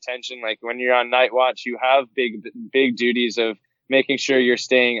to pay attention. Like when you're on night watch, you have big duties of making sure you're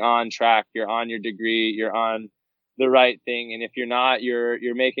staying on track. You're on your degree. You're on the right thing. And if you're not, you're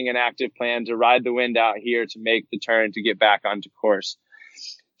making an active plan to ride the wind out here to make the turn to get back onto course.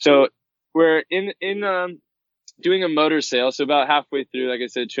 So we're in doing a motor sail. So about halfway through, like I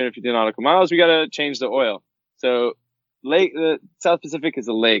said, 250 nautical miles, we got to change the oil. So the South Pacific is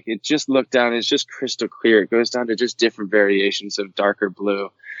a lake. It just looked down. It's just crystal clear. It goes down to just different variations of darker blue.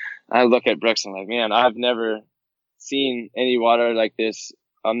 I look at Brooks and I'm like, man, I've never seen any water like this.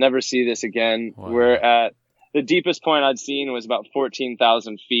 I'll never see this again. Wow. We're at the deepest point I'd seen was about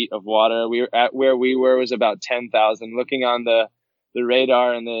 14,000 feet of water. We were at where we were was about 10,000. Looking on the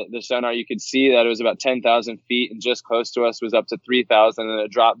radar and the sonar, you could see that it was about 10,000 feet, and just close to us was up to 3,000, and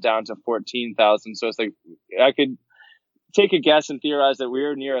it dropped down to 14,000. So it's like I could take a guess and theorize that we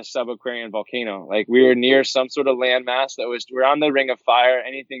were near a subaquarian volcano. Like we were near some sort of landmass we're on the ring of fire.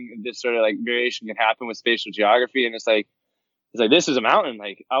 Anything of this sort of like variation can happen with spatial geography. And it's like, this is a mountain.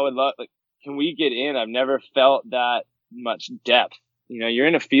 Like I would love, can we get in? I've never felt that much depth. You're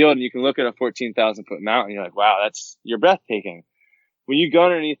in a field and you can look at a 14,000 foot mountain. You're like, wow, you're breathtaking. When you go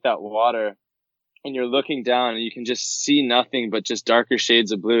underneath that water and you're looking down and you can just see nothing but just darker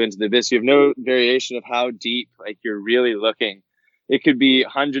shades of blue into the abyss, you have no variation of how deep you're really looking. It could be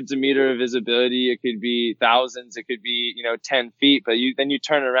hundreds of meters of visibility. It could be thousands. It could be, 10 feet, but then you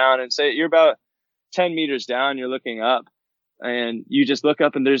turn around and say you're about 10 meters down, you're looking up and you just look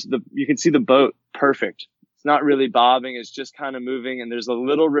up and you can see the boat perfect. It's not really bobbing. It's just kind of moving. And there's a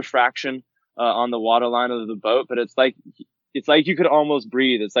little refraction on the water line of the boat, but it's like you could almost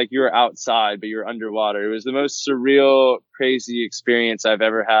breathe. It's like you were outside, but you're underwater. It was the most surreal, crazy experience I've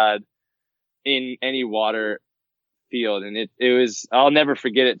ever had in any water field. And it was, I'll never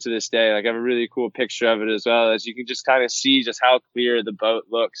forget it to this day. Like I have a really cool picture of it as well, as you can just kind of see just how clear the boat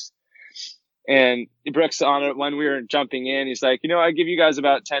looks. And Brooks, on it when we were jumping in, he's like, I give you guys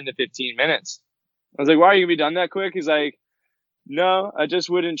about 10 to 15 minutes. I was like, why are you gonna be done that quick? He's like, No, I just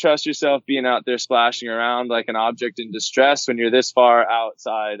wouldn't trust yourself being out there splashing around like an object in distress when you're this far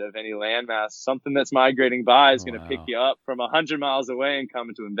outside of any landmass. Something that's migrating by is going to pick Wow. you up from 100 miles away and come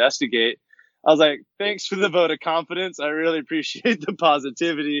to investigate. I was like, thanks for the vote of confidence. I really appreciate the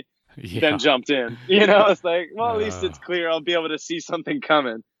positivity. Then Yeah. jumped in. It's like, well, at least Uh, it's clear. I'll be able to see something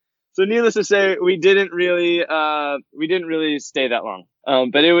coming. So needless to say, we didn't really stay that long.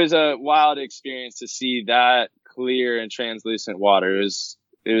 But it was a wild experience to see that clear and translucent water. It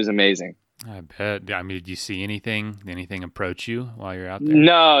was amazing. I bet. I mean, did you see anything? Anything approach you while you're out there?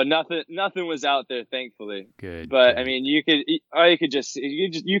 No, nothing was out there, thankfully. Good. But I Good. mean, you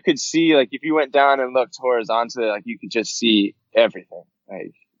could see, like, if you went down and looked horizontally, like, you could just see everything.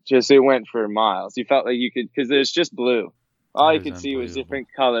 Like, just it went for miles. You felt like you could, because there's just blue. All That you is could see was unbelievable. different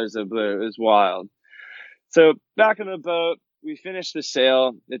colors of blue. It was wild. So back in the boat, we finished the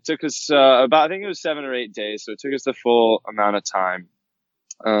sail. It took us I think it was 7 or 8 days. So it took us the full amount of time.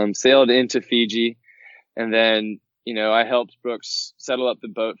 Sailed into Fiji, and then, I helped Brooks settle up the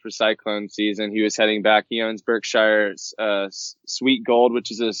boat for cyclone season. He was heading back. He owns Berkshire's Sweet Gold,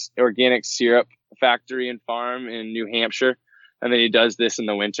 which is this organic syrup factory and farm in New Hampshire. And then he does this in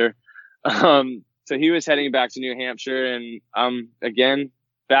the winter. So he was heading back to New Hampshire, and again,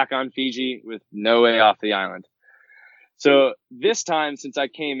 back on Fiji with no way off the island. So this time, since I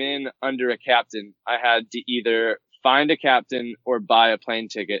came in under a captain, I had to either find a captain or buy a plane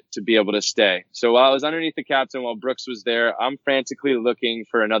ticket to be able to stay. So while I was underneath the captain, while Brooks was there, I'm frantically looking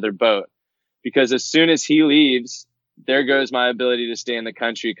for another boat, because as soon as he leaves, there goes my ability to stay in the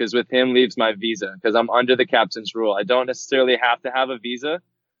country, because with him leaves my visa, because I'm under the captain's rule. I don't necessarily have to have a visa,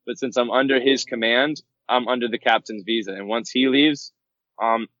 but since I'm under his command, I'm under the captain's visa. And once he leaves,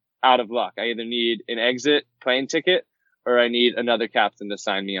 I'm out of luck. I either need an exit plane ticket or I need another captain to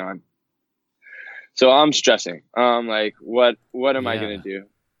sign me on. So I'm stressing. Like, what am I going Yeah.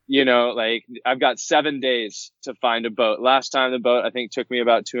 to do? Like, I've got 7 days to find a boat. Last time the boat, I think, took me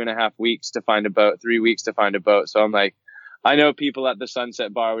about 2.5 weeks to find a boat, 3 weeks to find a boat. So I'm like, I know people at the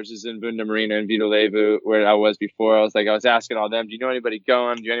Sunset Bar, which is in Bunda Marina in Vito Levu, where I was before. I was asking all them, do you know anybody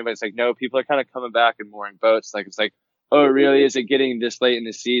going? Do you know anybody? It's like, no, people are kind of coming back and mooring boats. Like, it's like, oh, really? Is it getting this late in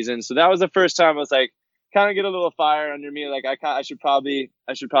the season? So that was the first time I was like, kind of get a little fire under me. Like, I should probably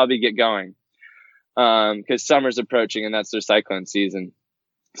get going. Because summer's approaching and that's their cyclone season.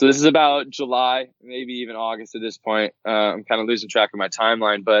 So this is about July, maybe even August at this point. I'm kind of losing track of my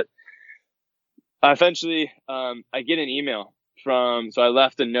timeline, but eventually I get an email so I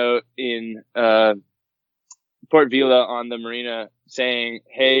left a note in Port Vila on the marina saying,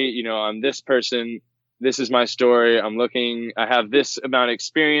 hey, I'm this person. This is my story. I have this amount of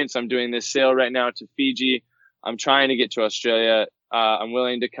experience. I'm doing this sail right now to Fiji. I'm trying to get to Australia. I'm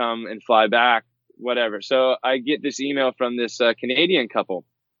willing to come and fly back, whatever. So I get this email from this Canadian couple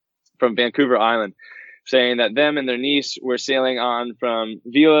from Vancouver Island saying that them and their niece were sailing on from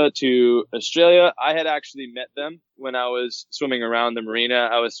Vila to Australia. I had actually met them when I was swimming around the marina.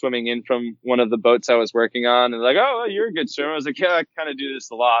 I was swimming in from one of the boats I was working on, and like, oh, you're a good swimmer. I was like, yeah, I kind of do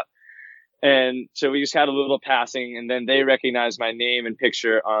this a lot. And so we just had a little passing, and then they recognized my name and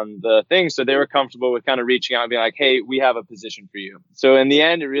picture on the thing. So they were comfortable with kind of reaching out and being like, hey, we have a position for you. So in the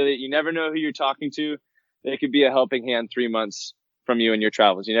end, you never know who you're talking to. They could be a helping hand 3 months from you in your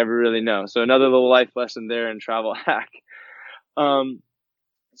travels. You never really know. So another little life lesson there and travel hack.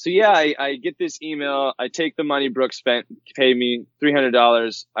 So yeah, I get this email. I take the money Brooks spent, pay me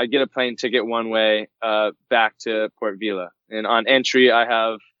 $300. I get a plane ticket one way, back to Port Vila. And on entry, I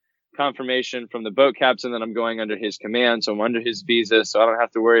have confirmation from the boat captain that I'm going under his command. So I'm under his visa. So I don't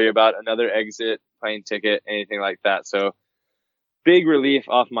have to worry about another exit, plane ticket, anything like that. So big relief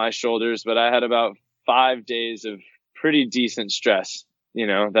off my shoulders. But I had about 5 days of pretty decent stress,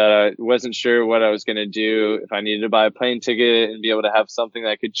 that I wasn't sure what I was going to do, if I needed to buy a plane ticket and be able to have something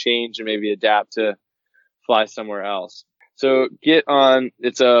that I could change and maybe adapt to fly somewhere else. So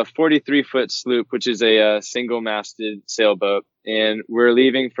it's a 43-foot sloop, which is a single-masted sailboat. And we're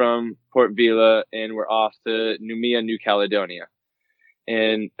leaving from Port Vila and we're off to Noumea, New Caledonia.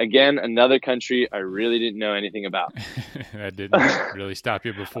 And again, another country I really didn't know anything about. That didn't really stop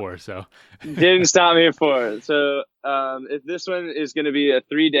you before, so. Didn't stop me before. So if this one is going to be a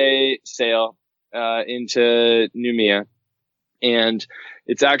 3-day sail into Noumea, and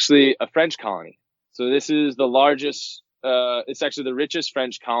it's actually a French colony. So this is the largest, it's actually the richest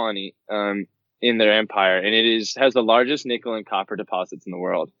French colony in their empire, and it has the largest nickel and copper deposits in the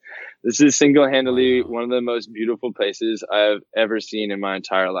world. This is single-handedly one of the most beautiful places I've ever seen in my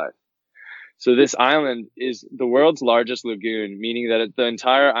entire life. So this island is the world's largest lagoon, meaning that the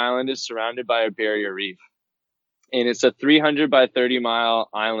entire island is surrounded by a barrier reef. And it's a 300 by 30 mile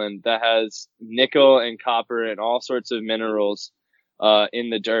island that has nickel and copper and all sorts of minerals in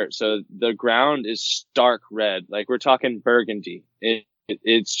the dirt. So the ground is stark red, like we're talking burgundy.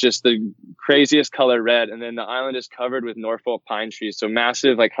 It's just the craziest color red. And then the island is covered with Norfolk pine trees. So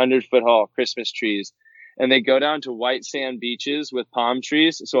massive, like 100-foot tall Christmas trees. And they go down to white sand beaches with palm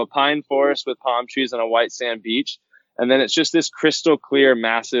trees. So a pine forest with palm trees on a white sand beach. And then it's just this crystal clear,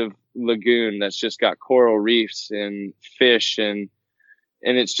 massive lagoon that's just got coral reefs and fish. And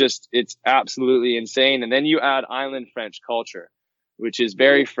it's absolutely insane. And then you add island French culture, which is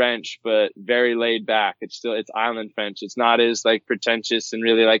very French, but very laid back. It's island French. It's not as like pretentious and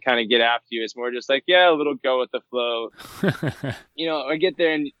really like kind of get after you. It's more just like, yeah, a little go with the flow. I get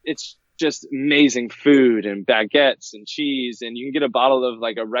there and it's just amazing food and baguettes and cheese. And you can get a bottle of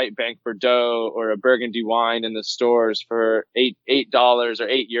like a Right Bank Bordeaux or a Burgundy wine in the stores for $8 or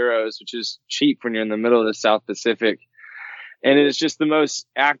 €8, which is cheap when you're in the middle of the South Pacific. And it's just the most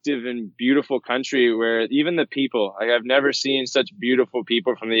active and beautiful country where even the people, like I've never seen such beautiful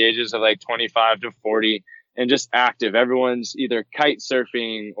people from the ages of like 25 to 40 and just active. Everyone's either kite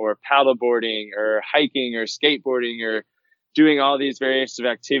surfing or paddleboarding or hiking or skateboarding or doing all these various of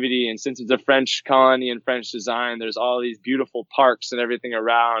activity. And since it's a French colony and French design, there's all these beautiful parks and everything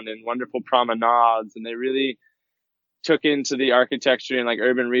around and wonderful promenades. And they really took into the architecture and like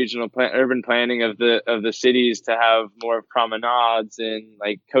urban planning of the cities to have more promenades and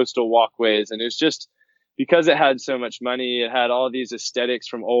like coastal walkways. And it was just because it had so much money, it had all these aesthetics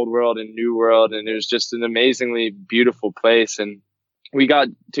from old world and new world. And it was just an amazingly beautiful place. And we got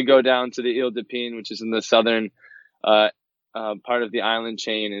to go down to the Ile de Pine, which is in the southern, part of the island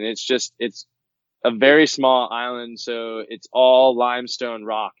chain. And it's a very small island. So it's all limestone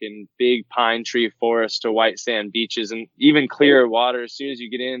rock and big pine tree forest to white sand beaches and even clear water. As soon as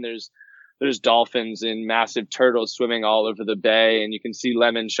you get in, there's dolphins and massive turtles swimming all over the bay. And you can see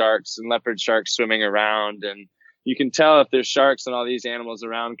lemon sharks and leopard sharks swimming around. And you can tell if there's sharks and all these animals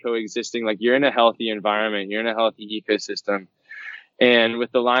around coexisting, like you're in a healthy environment, you're in a healthy ecosystem. And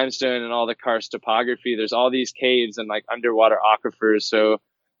with the limestone and all the karst topography, there's all these caves and like underwater aquifers. So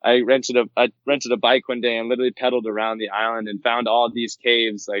I rented a bike one day and literally pedaled around the island and found all of these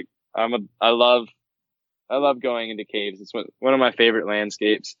caves. Like I love going into caves. It's one of my favorite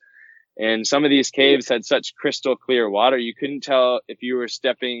landscapes. And some of these caves had such crystal clear water. You couldn't tell if you were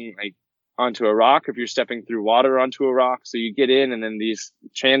stepping like onto a rock, if you're stepping through water onto a rock. So you get in and then these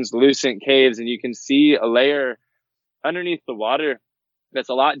translucent caves and you can see a layer underneath the water that's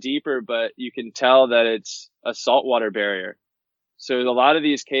a lot deeper, but you can tell that it's a saltwater barrier. So a lot of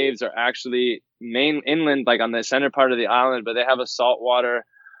these caves are actually main inland, like on the center part of the island, but they have a saltwater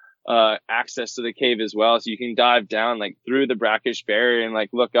access to the cave as well. So you can dive down like through the brackish barrier and like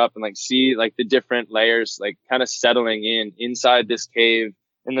look up and like see like the different layers like kind of settling inside this cave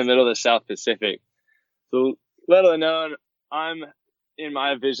in the middle of the South Pacific. So let alone I'm in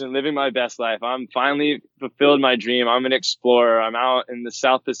my vision, living my best life. I'm finally fulfilled my dream. I'm an explorer. I'm out in the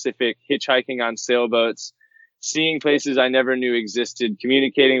South Pacific, hitchhiking on sailboats, seeing places I never knew existed,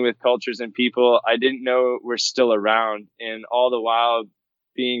 communicating with cultures and people I didn't know were still around, and all the while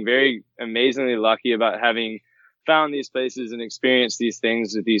being very amazingly lucky about having found these places and experienced these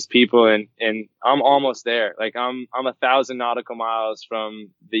things with these people. And I'm almost there. Like I'm 1,000 nautical miles from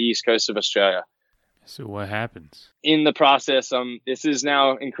the east coast of Australia. So what happens? In the process, this is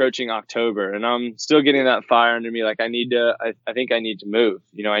now encroaching October, and I'm still getting that fire under me. Like I think I need to move.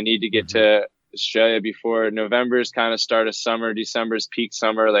 I need to get to Australia before November's kind of start of summer, December's peak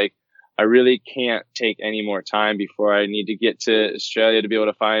summer. Like I really can't take any more time before I need to get to Australia to be able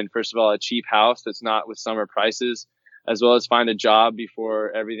to find, first of all, a cheap house that's not with summer prices, as well as find a job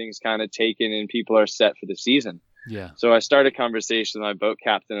before everything's kind of taken and people are set for the season. Yeah. So I started a conversation with my boat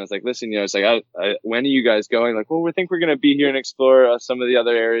captain. I was like, listen, it's like, when are you guys going? Like, well, we think we're going to be here and explore some of the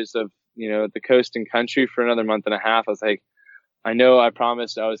other areas of, the coast and country for another month and a half. I was like, I know I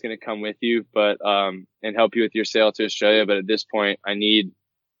promised I was going to come with you, but, and help you with your sail to Australia. But at this point, I need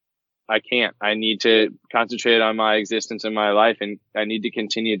to concentrate on my existence in my life, and I need to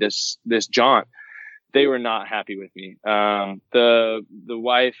continue this jaunt. They were not happy with me.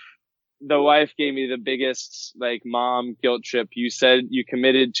 The wife gave me the biggest like mom guilt trip. You said you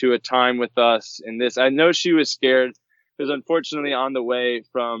committed to a time with us in this. I know she was scared because unfortunately on the way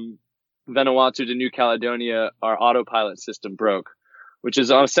from Vanuatu to New Caledonia, our autopilot system broke, which is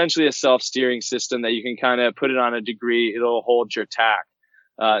essentially a self-steering system that you can kind of put it on a degree. It'll hold your tack.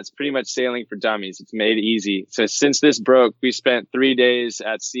 It's pretty much sailing for dummies. It's made easy. So since this broke, we spent 3 days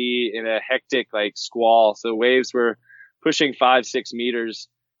at sea in a hectic like squall. So waves were pushing 5-6 meters.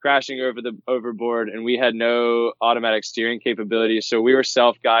 crashing overboard, and we had no automatic steering capability. So we were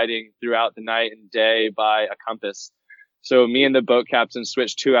self-guiding throughout the night and day by a compass. So me and the boat captain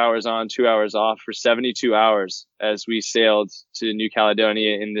switched 2 hours on, 2 hours off for 72 hours as we sailed to New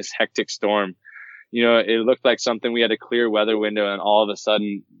Caledonia in this hectic storm. You know, it looked like something, we had a clear weather window, and all of a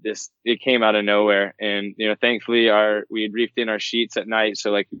sudden it came out of nowhere. And, you know, thankfully we had reefed in our sheets at night. So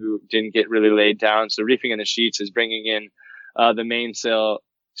like we didn't get really laid down. So reefing in the sheets is bringing in the mainsail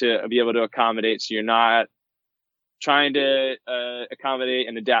to be able to accommodate. So you're not trying to accommodate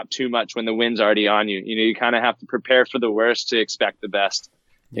and adapt too much when the wind's already on you. You know, you kind of have to prepare for the worst to expect the best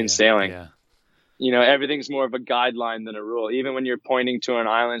in sailing. Yeah. You know, everything's more of a guideline than a rule. Even when you're pointing to an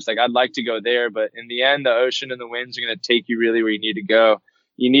island, it's like, I'd like to go there, but in the end, the ocean and the winds are going to take you really where you need to go.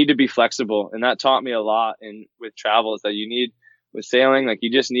 You need to be flexible. And that taught me a lot with travel, is that you need, with sailing, like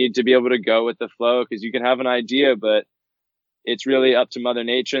you just need to be able to go with the flow, because you can have an idea, but it's really up to Mother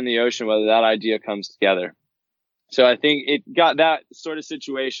Nature and the ocean whether that idea comes together. So I think it got that sort of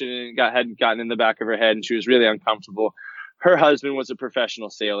situation, and had gotten in the back of her head, and she was really uncomfortable. Her husband was a professional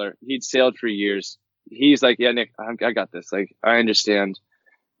sailor. He'd sailed for years. He's like, yeah, Nick, I got this. Like, I understand.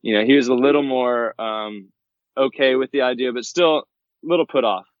 You know, he was a little more okay with the idea, but still a little put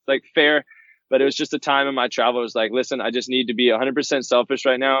off. Like, fair, but it was just a time in my travel. It was like, listen, I just need to be 100% selfish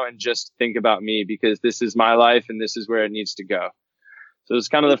right now and just think about me, because this is my life and this is where it needs to go. So it was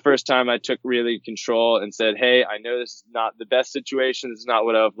kind of the first time I took really control and said, hey, I know this is not the best situation. This is not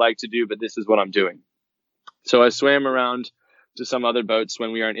what I would like to do, but this is what I'm doing. So I swam around to some other boats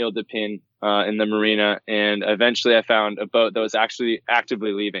when we were in Ile de Pin in the marina, and eventually I found a boat that was actually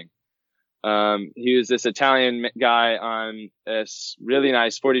actively leaving. He was this Italian guy on this really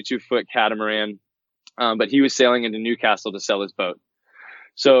nice 42-foot catamaran, but he was sailing into Newcastle to sell his boat.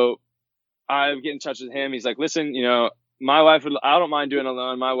 So I get in touch with him. He's like, listen, you know, I don't mind doing it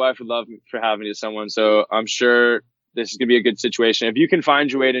alone. My wife would love for having me to someone. So I'm sure this is going to be a good situation. If you can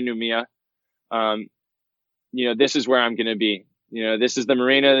find your way to Noumea, you know, this is where I'm going to be. You know, this is the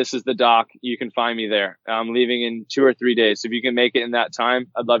marina. This is the dock. You can find me there. I'm leaving in 2 or 3 days. So if you can make it in that time,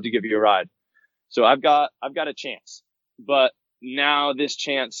 I'd love to give you a ride. So I've got a chance, but now this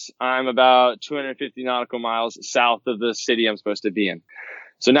chance, I'm about 250 nautical miles south of the city I'm supposed to be in.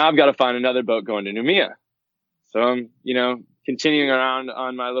 So now I've got to find another boat going to Noumea. So I'm, you know, continuing around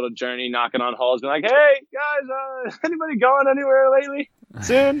on my little journey, knocking on hulls, being like, hey guys, anybody going anywhere lately?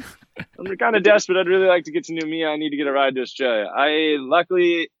 Soon? I'm kind of desperate. I'd really like to get to Noumea. I need to get a ride to Australia. I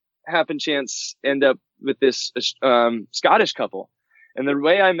luckily, happen chance, end up with this Scottish couple. And the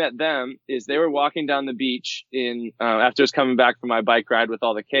way I met them is they were walking down the beach after I was coming back from my bike ride with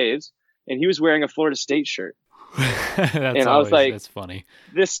all the caves, and he was wearing a Florida State shirt. I was like, that's funny.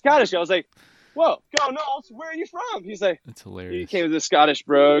 This Scottish guy, I was like, whoa, go Knowles, where are you from? He's like, that's hilarious. He came with a Scottish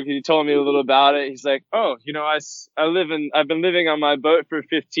brogue. He told me a little about it. He's like, oh, you know, I've been living on my boat for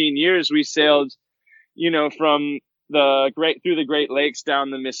 15 years. We sailed, you know, from through the Great Lakes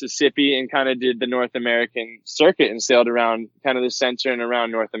down the Mississippi, and kind of did the North American circuit and sailed around kind of the center and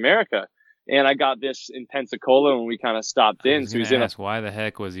around North America. And I got this in Pensacola when we kind of stopped in. So he's ask, why the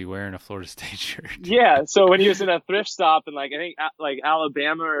heck was he wearing a Florida State shirt? Yeah. So when he was in a thrift stop in I think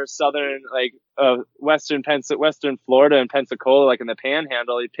Alabama or southern, western Florida and Pensacola, like in the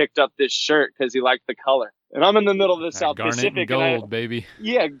Panhandle, he picked up this shirt because he liked the color. And I'm in the middle of the South Pacific. Garnet and gold, baby.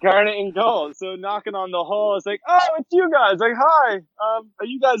 Yeah, garnet and gold. So knocking on the hull, it's like, oh, it's you guys. Like, hi. Are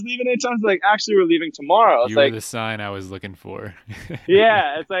you guys leaving anytime? It's like, actually, we're leaving tomorrow. You were the sign I was looking for.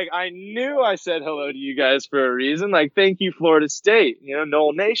 Yeah, it's like, I knew I said hello to you guys for a reason. Like, thank you, Florida State. You know,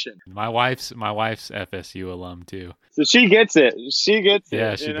 Knoll Nation. My wife's FSU alum too. So she gets it.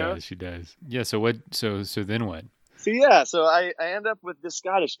 Yeah, she does. She does. Yeah. So what? So then what? So I end up with this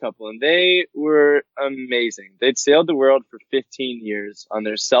Scottish couple, and they were amazing. They'd sailed the world for 15 years on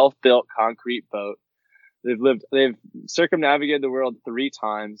their self-built concrete boat. They've circumnavigated the world 3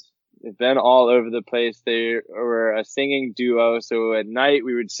 times. They've been all over the place. They were a singing duo. So at night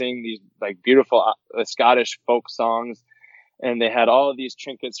we would sing these like beautiful Scottish folk songs, and they had all of these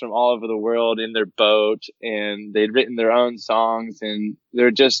trinkets from all over the world in their boat, and they'd written their own songs, and they're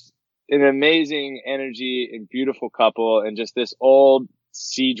just an amazing energy and beautiful couple, and just this old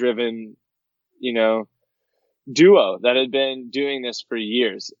sea-driven, you know, duo that had been doing this for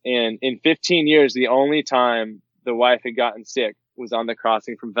years. And in 15 years, the only time the wife had gotten sick was on the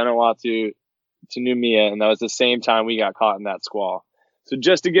crossing from Vanuatu to Noumea, and that was the same time we got caught in that squall. So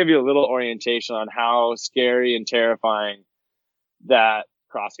just to give you a little orientation on how scary and terrifying that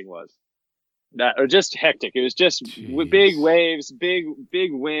crossing was. that, or just hectic. It was just big waves, big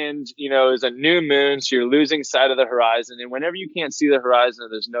wind. You know, it was a new moon, so you're losing sight of the horizon. And whenever you can't see the horizon,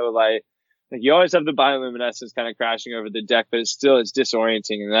 there's no light. Like, you always have the bioluminescence kind of crashing over the deck, but it's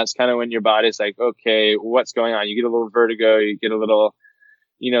disorienting. And that's kind of when your body's like, okay, what's going on? You get a little vertigo, you get a little,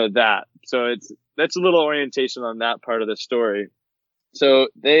 you know, that. So that's a little orientation on that part of the story. So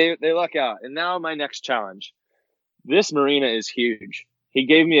they luck out. And now my next challenge. This marina is huge. He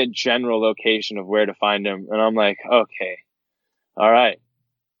gave me a general location of where to find him. And I'm like, okay, all right.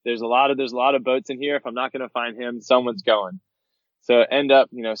 There's a lot of boats in here. If I'm not going to find him, someone's going. So end up,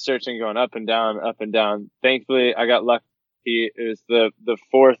 you know, searching, going up and down, up and down. Thankfully, I got lucky. It was the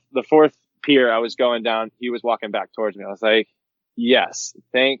fourth pier I was going down. He was walking back towards me. I was like, yes,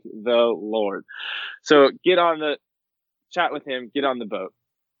 thank the Lord. So chat with him, get on the boat.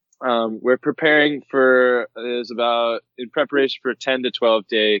 We're preparing for, in preparation for a 10 to 12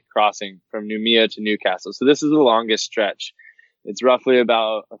 day crossing from Noumea to Newcastle. So this is the longest stretch. It's roughly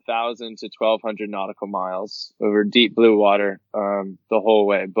about 1,000 to 1,200 nautical miles over deep blue water, the whole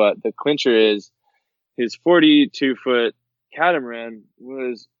way. But the clincher is his 42-foot catamaran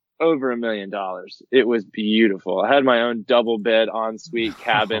was over $1 million. It was beautiful. I had my own double bed ensuite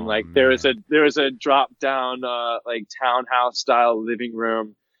cabin. There was a drop down, like townhouse style living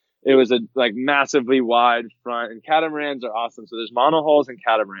room. It was a massively wide front, and catamarans are awesome. So there's monohulls and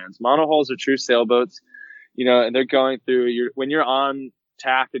catamarans. Monohulls are true sailboats, you know, and they're going through when you're on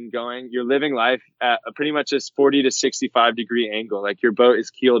tack and going, you're living life at pretty much a 40 to 65 degree angle. Like, your boat is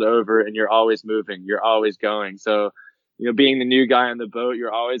keeled over and you're always moving, you're always going. So, you know, being the new guy on the boat,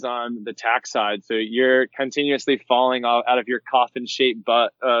 you're always on the tack side. So you're continuously falling out of your coffin shaped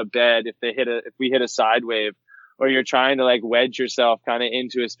bed if we hit a side wave. Or you're trying to wedge yourself kind of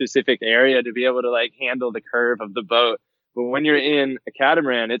into a specific area to be able to handle the curve of the boat. But when you're in a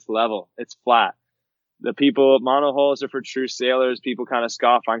catamaran, it's level, it's flat. Monohulls are for true sailors. People kind of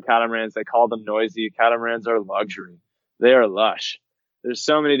scoff on catamarans. They call them noisy. Catamarans are luxury. They are lush. There's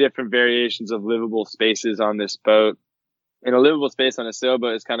so many different variations of livable spaces on this boat. And a livable space on a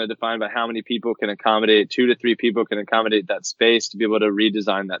sailboat is kind of defined by how many people can accommodate. 2 to 3 people can accommodate that space to be able to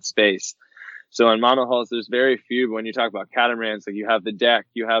redesign that space. So on monohulls, there's very few. But when you talk about catamarans, you have the deck,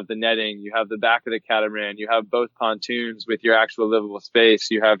 you have the netting, you have the back of the catamaran, you have both pontoons with your actual livable space,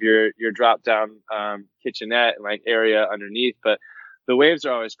 you have your drop down kitchenette and area underneath. But the waves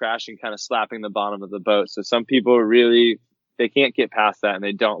are always crashing, kind of slapping the bottom of the boat. So some people they can't get past that and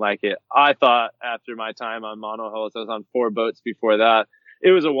they don't like it. I thought after my time on monohulls, I was on 4 boats before that.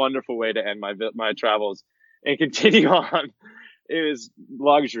 It was a wonderful way to end my travels and continue on. It was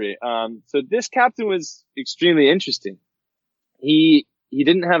luxury. So this captain was extremely interesting. He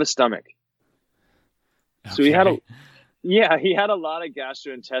didn't have a stomach. Okay. So he had a lot of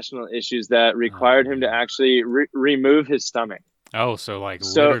gastrointestinal issues that required him to actually remove his stomach. Oh, so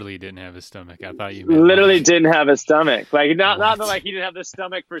literally didn't have a stomach. I thought you meant literally didn't have a stomach. Not that he didn't have the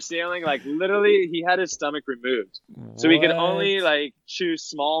stomach for sailing. Literally, he had his stomach removed, so he could only chew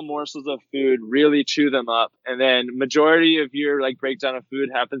small morsels of food, really chew them up, and then majority of your breakdown of food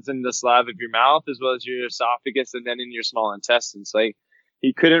happens in the slab of your mouth as well as your esophagus, and then in your small intestines.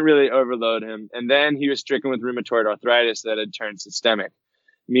 He couldn't really overload him, and then he was stricken with rheumatoid arthritis that had turned systemic,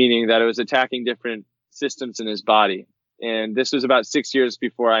 meaning that it was attacking different systems in his body. And this was about 6 years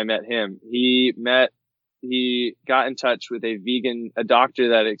before I met him. He got in touch with a doctor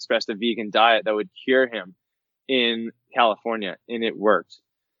that expressed a vegan diet that would cure him in California, and it worked.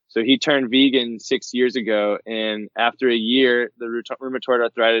 So he turned vegan 6 years ago, and after a year, the rheumatoid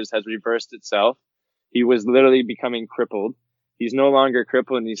arthritis has reversed itself. He was literally becoming crippled. He's no longer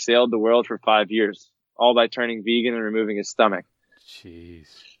crippled, and he sailed the world for 5 years, all by turning vegan and removing his stomach. Jeez.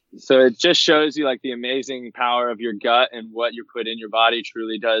 So it just shows you the amazing power of your gut, and what you put in your body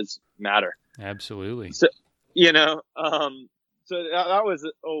truly does matter. Absolutely. So, so that was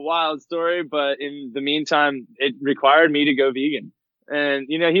a wild story, but in the meantime, it required me to go vegan. And,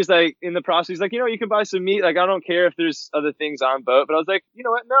 he's in the process, he's you can buy some meat. I don't care if there's other things on boat, but I was like, you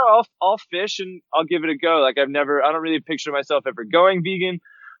know what? No, I'll fish and I'll give it a go. I don't really picture myself ever going vegan,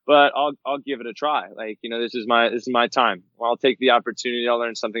 but I'll give it a try. This is my time. I'll take the opportunity. I'll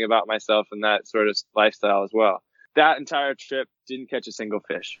learn something about myself and that sort of lifestyle as well. That entire trip didn't catch a single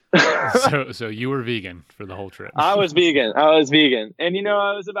fish. So you were vegan for the whole trip. I was vegan. And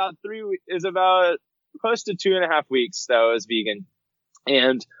I was about close to 2.5 weeks that I was vegan.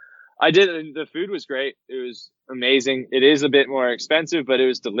 And the food was great. It was amazing. It is a bit more expensive, but it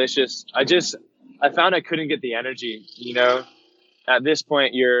was delicious. I found I couldn't get the energy, at this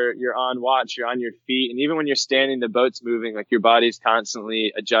point you're on watch, you're on your feet, and even when you're standing, the boat's moving, like your body's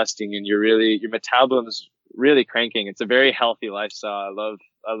constantly adjusting, and your metabolism is really cranking. It's a very healthy lifestyle.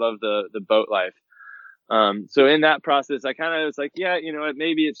 I love the boat life. So in that process, I kind of was like, yeah, you know what,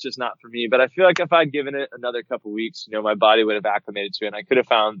 maybe it's just not for me. But I feel like if I'd given it another couple weeks, you know, my body would have acclimated to it, and I could have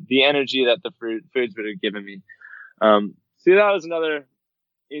found the energy that the foods would have given me. So that was another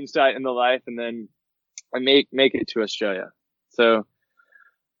insight in the life, and then I make it to Australia. So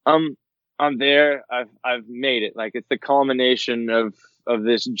I'm there. I've made it. Like, it's the culmination of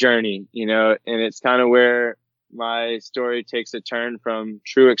this journey, you know, and it's kind of where my story takes a turn from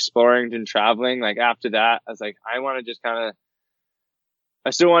true exploring to traveling. Like, after that, I was like, I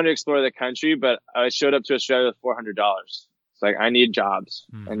still want to explore the country, but I showed up to Australia with $400. It's like, I need jobs.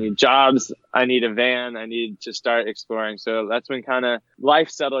 I need jobs. I need a van. I need to start exploring. So that's when kind of life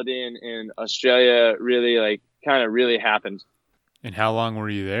settled in Australia, really happened. And how long were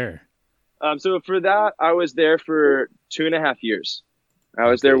you there? So for that, I was there for 2.5 years. I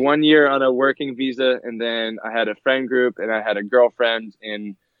was there 1 year on a working visa, and then I had a friend group and I had a girlfriend,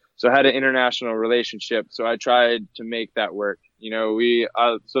 and so I had an international relationship. So I tried to make that work. You know,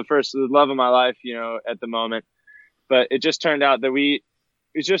 so first, the love of my life, you know, at the moment, but it just turned out that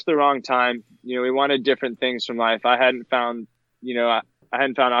it's just the wrong time. You know, we wanted different things from life. I hadn't found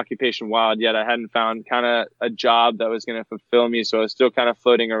Occupation Wild yet. I hadn't found kind of a job that was going to fulfill me. So I was still kind of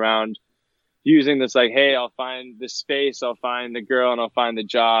floating around using this, like, hey, I'll find the space, I'll find the girl, and I'll find the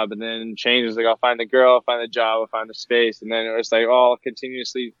job. And then changes, like, I'll find the girl, I'll find the job, I'll find the space. And then it was like all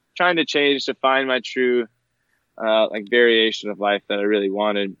continuously trying to change to find my true, variation of life that I really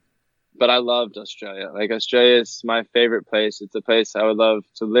wanted. But I loved Australia. Like, Australia is my favorite place. It's a place I would love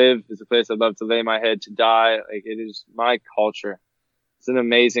to live. It's a place I'd love to lay my head to die. Like, it is my culture. It's an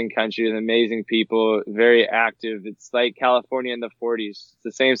amazing country with amazing people, very active. It's like California in the 40s. It's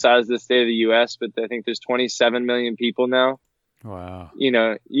the same size as the state of the U.S., but I think there's 27 million people now. Wow. You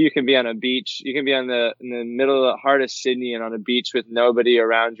know, you can be on a beach. You can be in the middle of the heart of Sydney and on a beach with nobody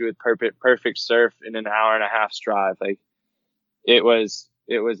around you with perfect surf in an hour and a half's drive. Like, it was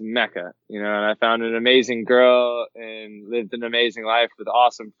Mecca, you know, and I found an amazing girl and lived an amazing life with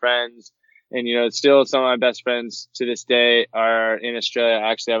awesome friends. And, you know, still some of my best friends to this day are in Australia.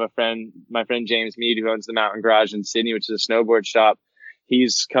 I actually have my friend James Mead, who owns the Mountain Garage in Sydney, which is a snowboard shop.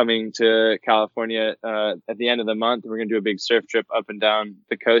 He's coming to California at the end of the month. We're going to do a big surf trip up and down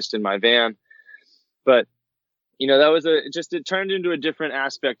the coast in my van. But, you know, it turned into a different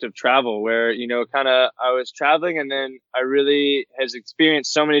aspect of travel where, you know, kind of I was traveling, and then I really has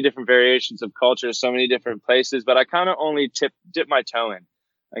experienced so many different variations of culture, so many different places, but I kind of only dipped my toe in.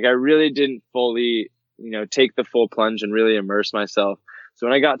 Like, I really didn't fully, you know, take the full plunge and really immerse myself. So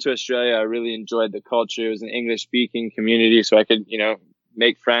when I got to Australia, I really enjoyed the culture. It was an English speaking community, so I could, you know,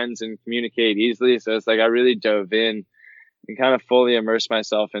 make friends and communicate easily. So it's like I really dove in and kind of fully immersed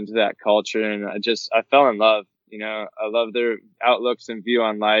myself into that culture. And I fell in love. You know, I love their outlooks and view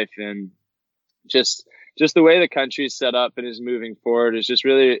on life, and just the way the country is set up and is moving forward is just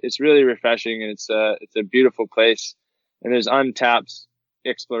it's really refreshing. And it's a beautiful place, and there's untapped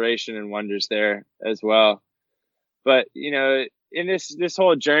exploration and wonders there as well. But, you know, in this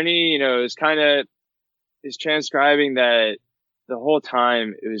whole journey, you know, is transcribing that the whole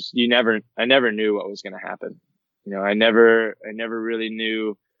time I never knew what was going to happen. You know, I never really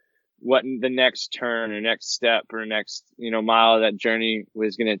knew what the next turn or next step or next, you know, mile of that journey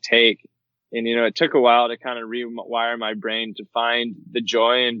was going to take. And, you know, it took a while to kind of rewire my brain to find the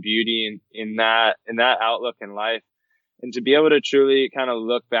joy and beauty in that outlook in life. And to be able to truly kind of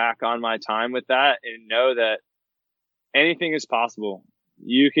look back on my time with that and know that anything is possible.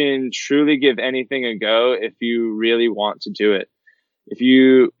 You can truly give anything a go if you really want to do it. If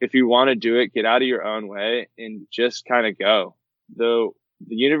you want to do it, get out of your own way and just kind of go. Though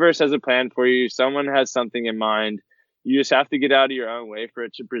the universe has a plan for you. Someone has something in mind. You just have to get out of your own way for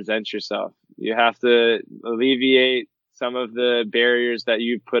it to present yourself. You have to alleviate some of the barriers that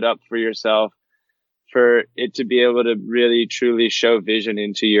you've put up for yourself, for it to be able to really truly show vision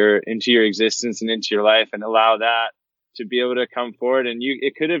into your existence and into your life, and allow that to be able to come forward. And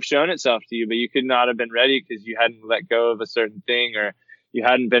it could have shown itself to you, but you could not have been ready because you hadn't let go of a certain thing, or you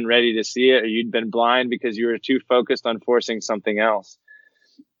hadn't been ready to see it, or you'd been blind because you were too focused on forcing something else.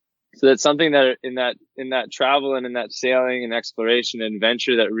 So that's something that in that travel and in that sailing and exploration and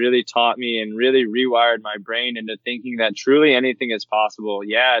adventure that really taught me and really rewired my brain into thinking that truly anything is possible.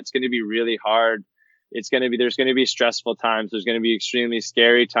 Yeah, it's going to be really hard. There's going to be stressful times. There's going to be extremely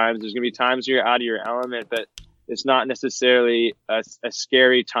scary times. There's going to be times where you're out of your element, but it's not necessarily a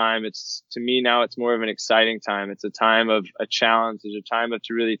scary time. To me now, it's more of an exciting time. It's a time of a challenge. It's a time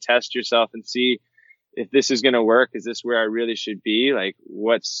to really test yourself and see if this is going to work. Is this where I really should be? Like,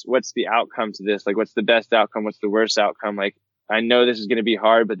 what's the outcome to this? Like, what's the best outcome? What's the worst outcome? Like, I know this is going to be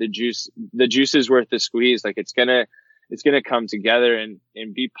hard, but the juice is worth the squeeze. Like, it's going to come together, and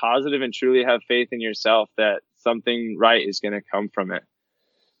be positive and truly have faith in yourself that something right is going to come from it.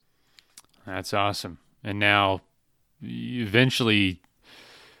 That's awesome. And now you eventually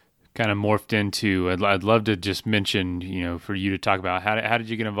kind of morphed into, I'd love to just mention, for you to talk about how did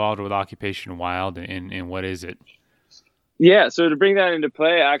you get involved with Occupation Wild, and what is it? Yeah. So to bring that into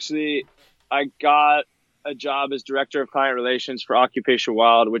play, actually, I got a job as director of client relations for Occupation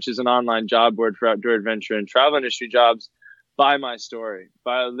Wild, which is an online job board for outdoor adventure and travel industry jobs, by my story,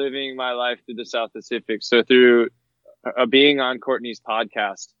 by living my life through the South Pacific. So through being on Courtney's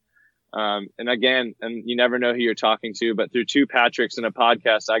podcast. And again, and you never know who you're talking to, but through two Patricks and a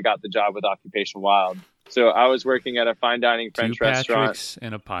podcast, I got the job with Occupation Wild. So I was working at a fine dining French restaurant. Two Patricks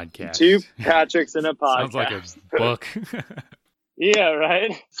and a podcast. Two Patricks and a podcast. Sounds like a book. Yeah,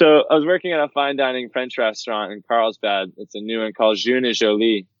 right. So I was working at a fine dining French restaurant in Carlsbad. It's a new one called Jeune et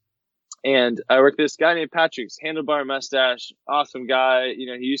Jolie. And I worked with this guy named Patrick, handlebar mustache, awesome guy. He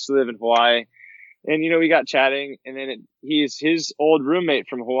used to live in Hawaii. And, we got chatting, and then his old roommate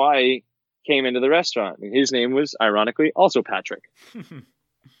from Hawaii came into the restaurant, and his name was, ironically, also Patrick.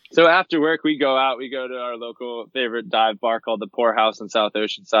 So after work, we go to our local favorite dive bar called the Pour House in South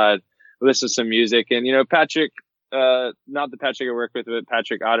Oceanside, listen to some music. And, Patrick, not the Patrick I work with, but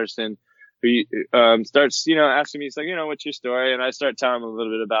Patrick Otterson, who starts, asking me, he's like, what's your story? And I start telling him a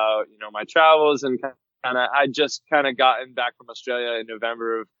little bit about, my travels, and I just gotten back from Australia in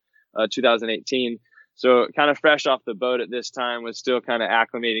November of 2018. So kind of fresh off the boat at this time, was still kind of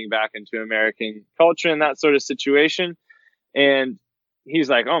acclimating back into American culture and that sort of situation. And he's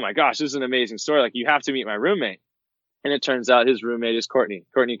like, oh my gosh, this is an amazing story. Like, you have to meet my roommate. And it turns out his roommate is Courtney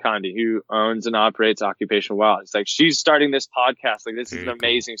Condi, who owns and operates Occupation Wild. It's like, she's starting this podcast. Like, this is an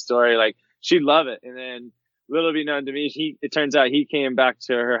amazing story. Like, she'd love it. And then, little be known to me, it turns out he came back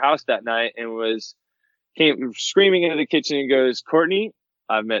to her house that night and came screaming into the kitchen and goes, Courtney,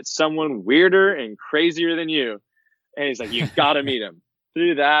 I've met someone weirder and crazier than you. And he's like, you've got to meet him.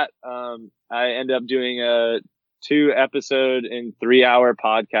 Through that, I ended up doing a 2-episode and 3-hour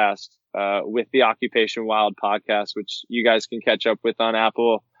podcast with the Occupation Wild podcast, which you guys can catch up with on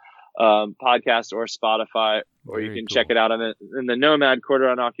Apple Podcast or Spotify, or you can check it out in the Nomad Quarter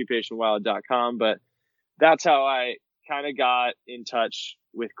on occupationwild.com. But that's how I kind of got in touch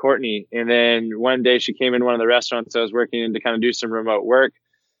with Courtney. And then one day she came in one of the restaurants I was working in to kind of do some remote work,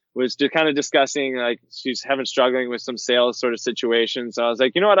 was to kind of discussing, like, she's struggling with some sales sort of situations. So I was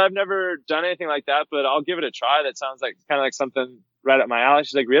like, you know what? I've never done anything like that, but I'll give it a try. That sounds like kind of like something right up my alley.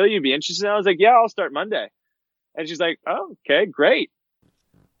 She's like, really? You'd be interested? And I was like, yeah, I'll start Monday. And she's like, oh, okay, great.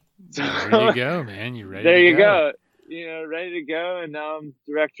 So, there you go, man. You're ready. There you go. Ready to go. And now I'm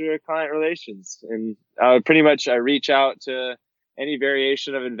director of client relations. And I reach out to any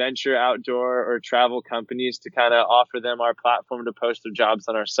variation of adventure, outdoor, or travel companies to kind of offer them our platform to post their jobs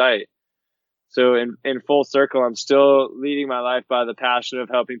on our site. So in full circle, I'm still leading my life by the passion of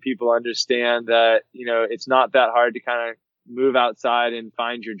helping people understand that, it's not that hard to kind of move outside and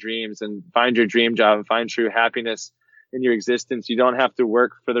find your dreams and find your dream job and find true happiness in your existence. You don't have to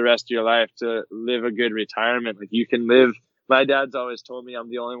work for the rest of your life to live a good retirement. Like, you can live. My dad's always told me I'm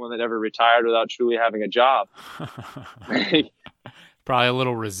the only one that ever retired without truly having a job. Probably a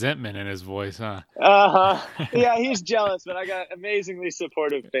little resentment in his voice, huh? Yeah, he's jealous, but I got amazingly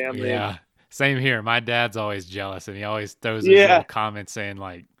supportive family. Yeah, same here. My dad's always jealous, and he always throws his little comments saying,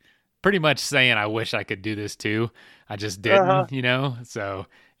 like, pretty much saying, I wish I could do this too. I just didn't, So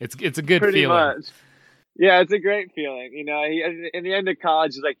it's a good pretty feeling. Much. Yeah, it's a great feeling. In the end of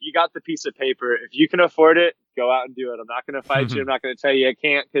college, he's like, you got the piece of paper. If you can afford it, go out and do it. I'm not going to fight you. I'm not going to tell you I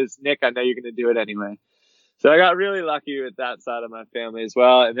can't, because Nick, I know you're going to do it anyway. So I got really lucky with that side of my family as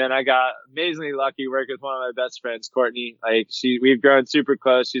well. And then I got amazingly lucky working with one of my best friends, Courtney. Like, we've grown super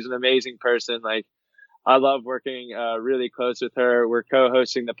close. She's an amazing person. Like, I love working really close with her. We're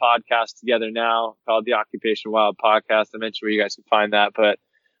co-hosting the podcast together now called the Occupation Wild Podcast. I mentioned where you guys can find that, but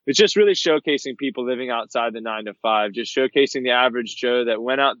it's just really showcasing people living outside the 9-to-5, just showcasing the average Joe that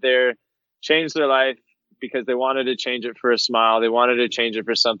went out there, changed their life because they wanted to change it for a smile. They wanted to change it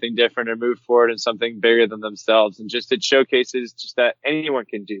for something different or move forward in something bigger than themselves. And it showcases just that anyone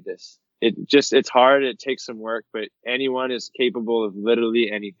can do this. It's hard. It takes some work, but anyone is capable of literally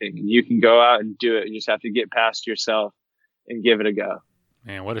anything. And you can go out and do it. You just have to get past yourself and give it a go.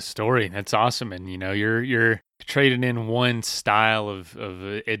 Man, what a story. That's awesome. And, you're trading in one style of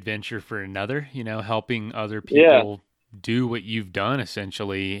adventure for another, helping other people do what you've done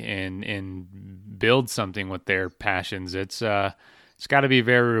essentially and build something with their passions. It's got to be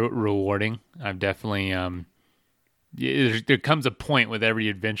very rewarding. I've definitely, there comes a point with every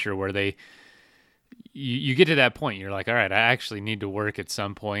adventure where you get to that point. You're like, all right, I actually need to work at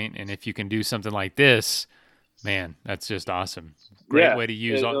some point. And if you can do something like this, man, that's just awesome. Great way to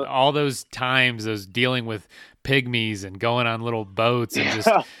use all those times, those dealing with pygmies and going on little boats and just,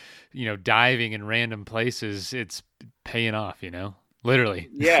 diving in random places. It's paying off, literally.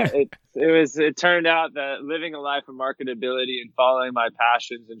 Yeah, it turned out that living a life of marketability and following my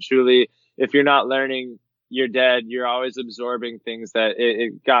passions, and truly, if you're not learning, you're dead. You're always absorbing things. That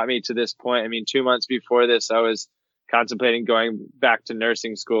it got me to this point. I mean, 2 months before this, I was contemplating going back to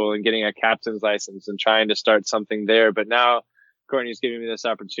nursing school and getting a captain's license and trying to start something there. But now Courtney's giving me this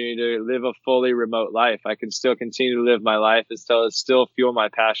opportunity to live a fully remote life. I can still continue to live my life and still fuel my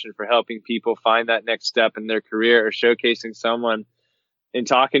passion for helping people find that next step in their career, or showcasing someone and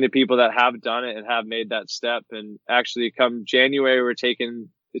talking to people that have done it and have made that step. And actually come January,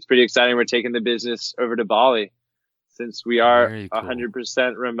 it's pretty exciting. We're taking the business over to Bali. Since we are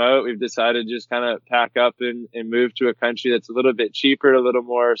 100% remote, we've decided to just kind of pack up and move to a country that's a little bit cheaper, a little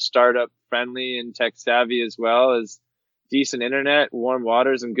more startup friendly and tech savvy, as well as decent internet, warm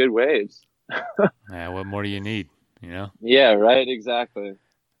waters, and good waves. Yeah, what more do you need, Yeah, right, exactly.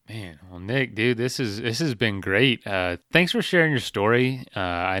 Man, well, Nick, dude, this has been great. Thanks for sharing your story.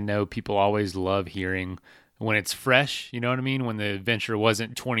 I know people always love hearing when it's fresh, you know what I mean? When the adventure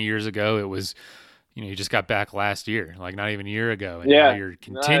wasn't 20 years ago, it was, you just got back last year, like not even a year ago. And now you're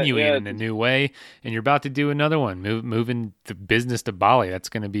continuing in a new way, and you're about to do another one, moving the business to Bali. That's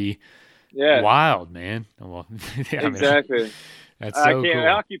going to be wild, man. Well, exactly. That's so cool.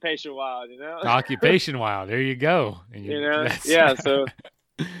 Occupation wild, Occupation wild. There you go. And so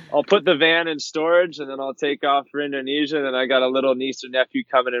I'll put the van in storage, and then I'll take off for Indonesia. And then I got a little niece or nephew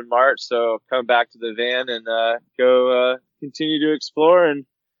coming in March, so I'll come back to the van and go continue to explore and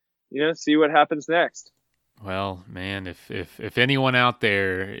see what happens next. Well, man, if anyone out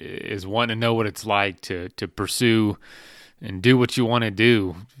there is wanting to know what it's like to pursue and do what you want to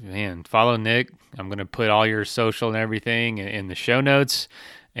do, man, follow Nick. I'm going to put all your social and everything in the show notes.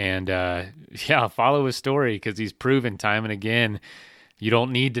 And follow his story, because he's proven time and again, you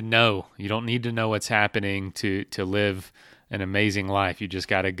don't need to know. You don't need to know what's happening to live an amazing life. You just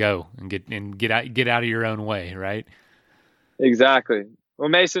got to go and get out of your own way, right? Exactly. Well,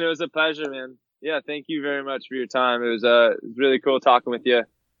 Mason, it was a pleasure, man. Yeah, thank you very much for your time. It was really cool talking with you.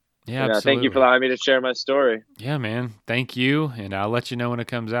 Yeah, absolutely. Thank you for allowing me to share my story. Yeah, man. Thank you, and I'll let you know when it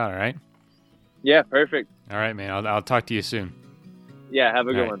comes out, all right? Yeah, perfect. All right, man. I'll talk to you soon. Yeah, have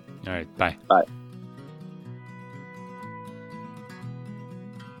a good one. All right, bye. Bye.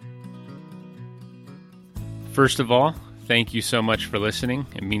 First of all, thank you so much for listening.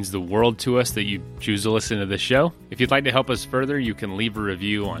 It means the world to us that you choose to listen to the show. If you'd like to help us further, you can leave a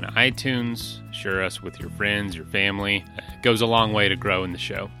review on iTunes, share us with your friends, your family. It goes a long way to growing the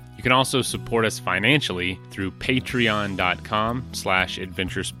show. You can also support us financially through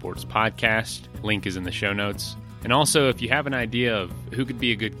patreon.com/adventuresportspodcast. Link is in the show notes. And also, if you have an idea of who could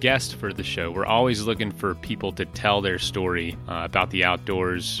be a good guest for the show, we're always looking for people to tell their story about the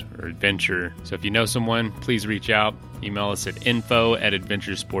outdoors or adventure. So if you know someone, please reach out. Email us at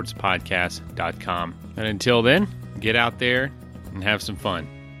info@adventuresportspodcast.com. And until then, get out there and have some fun.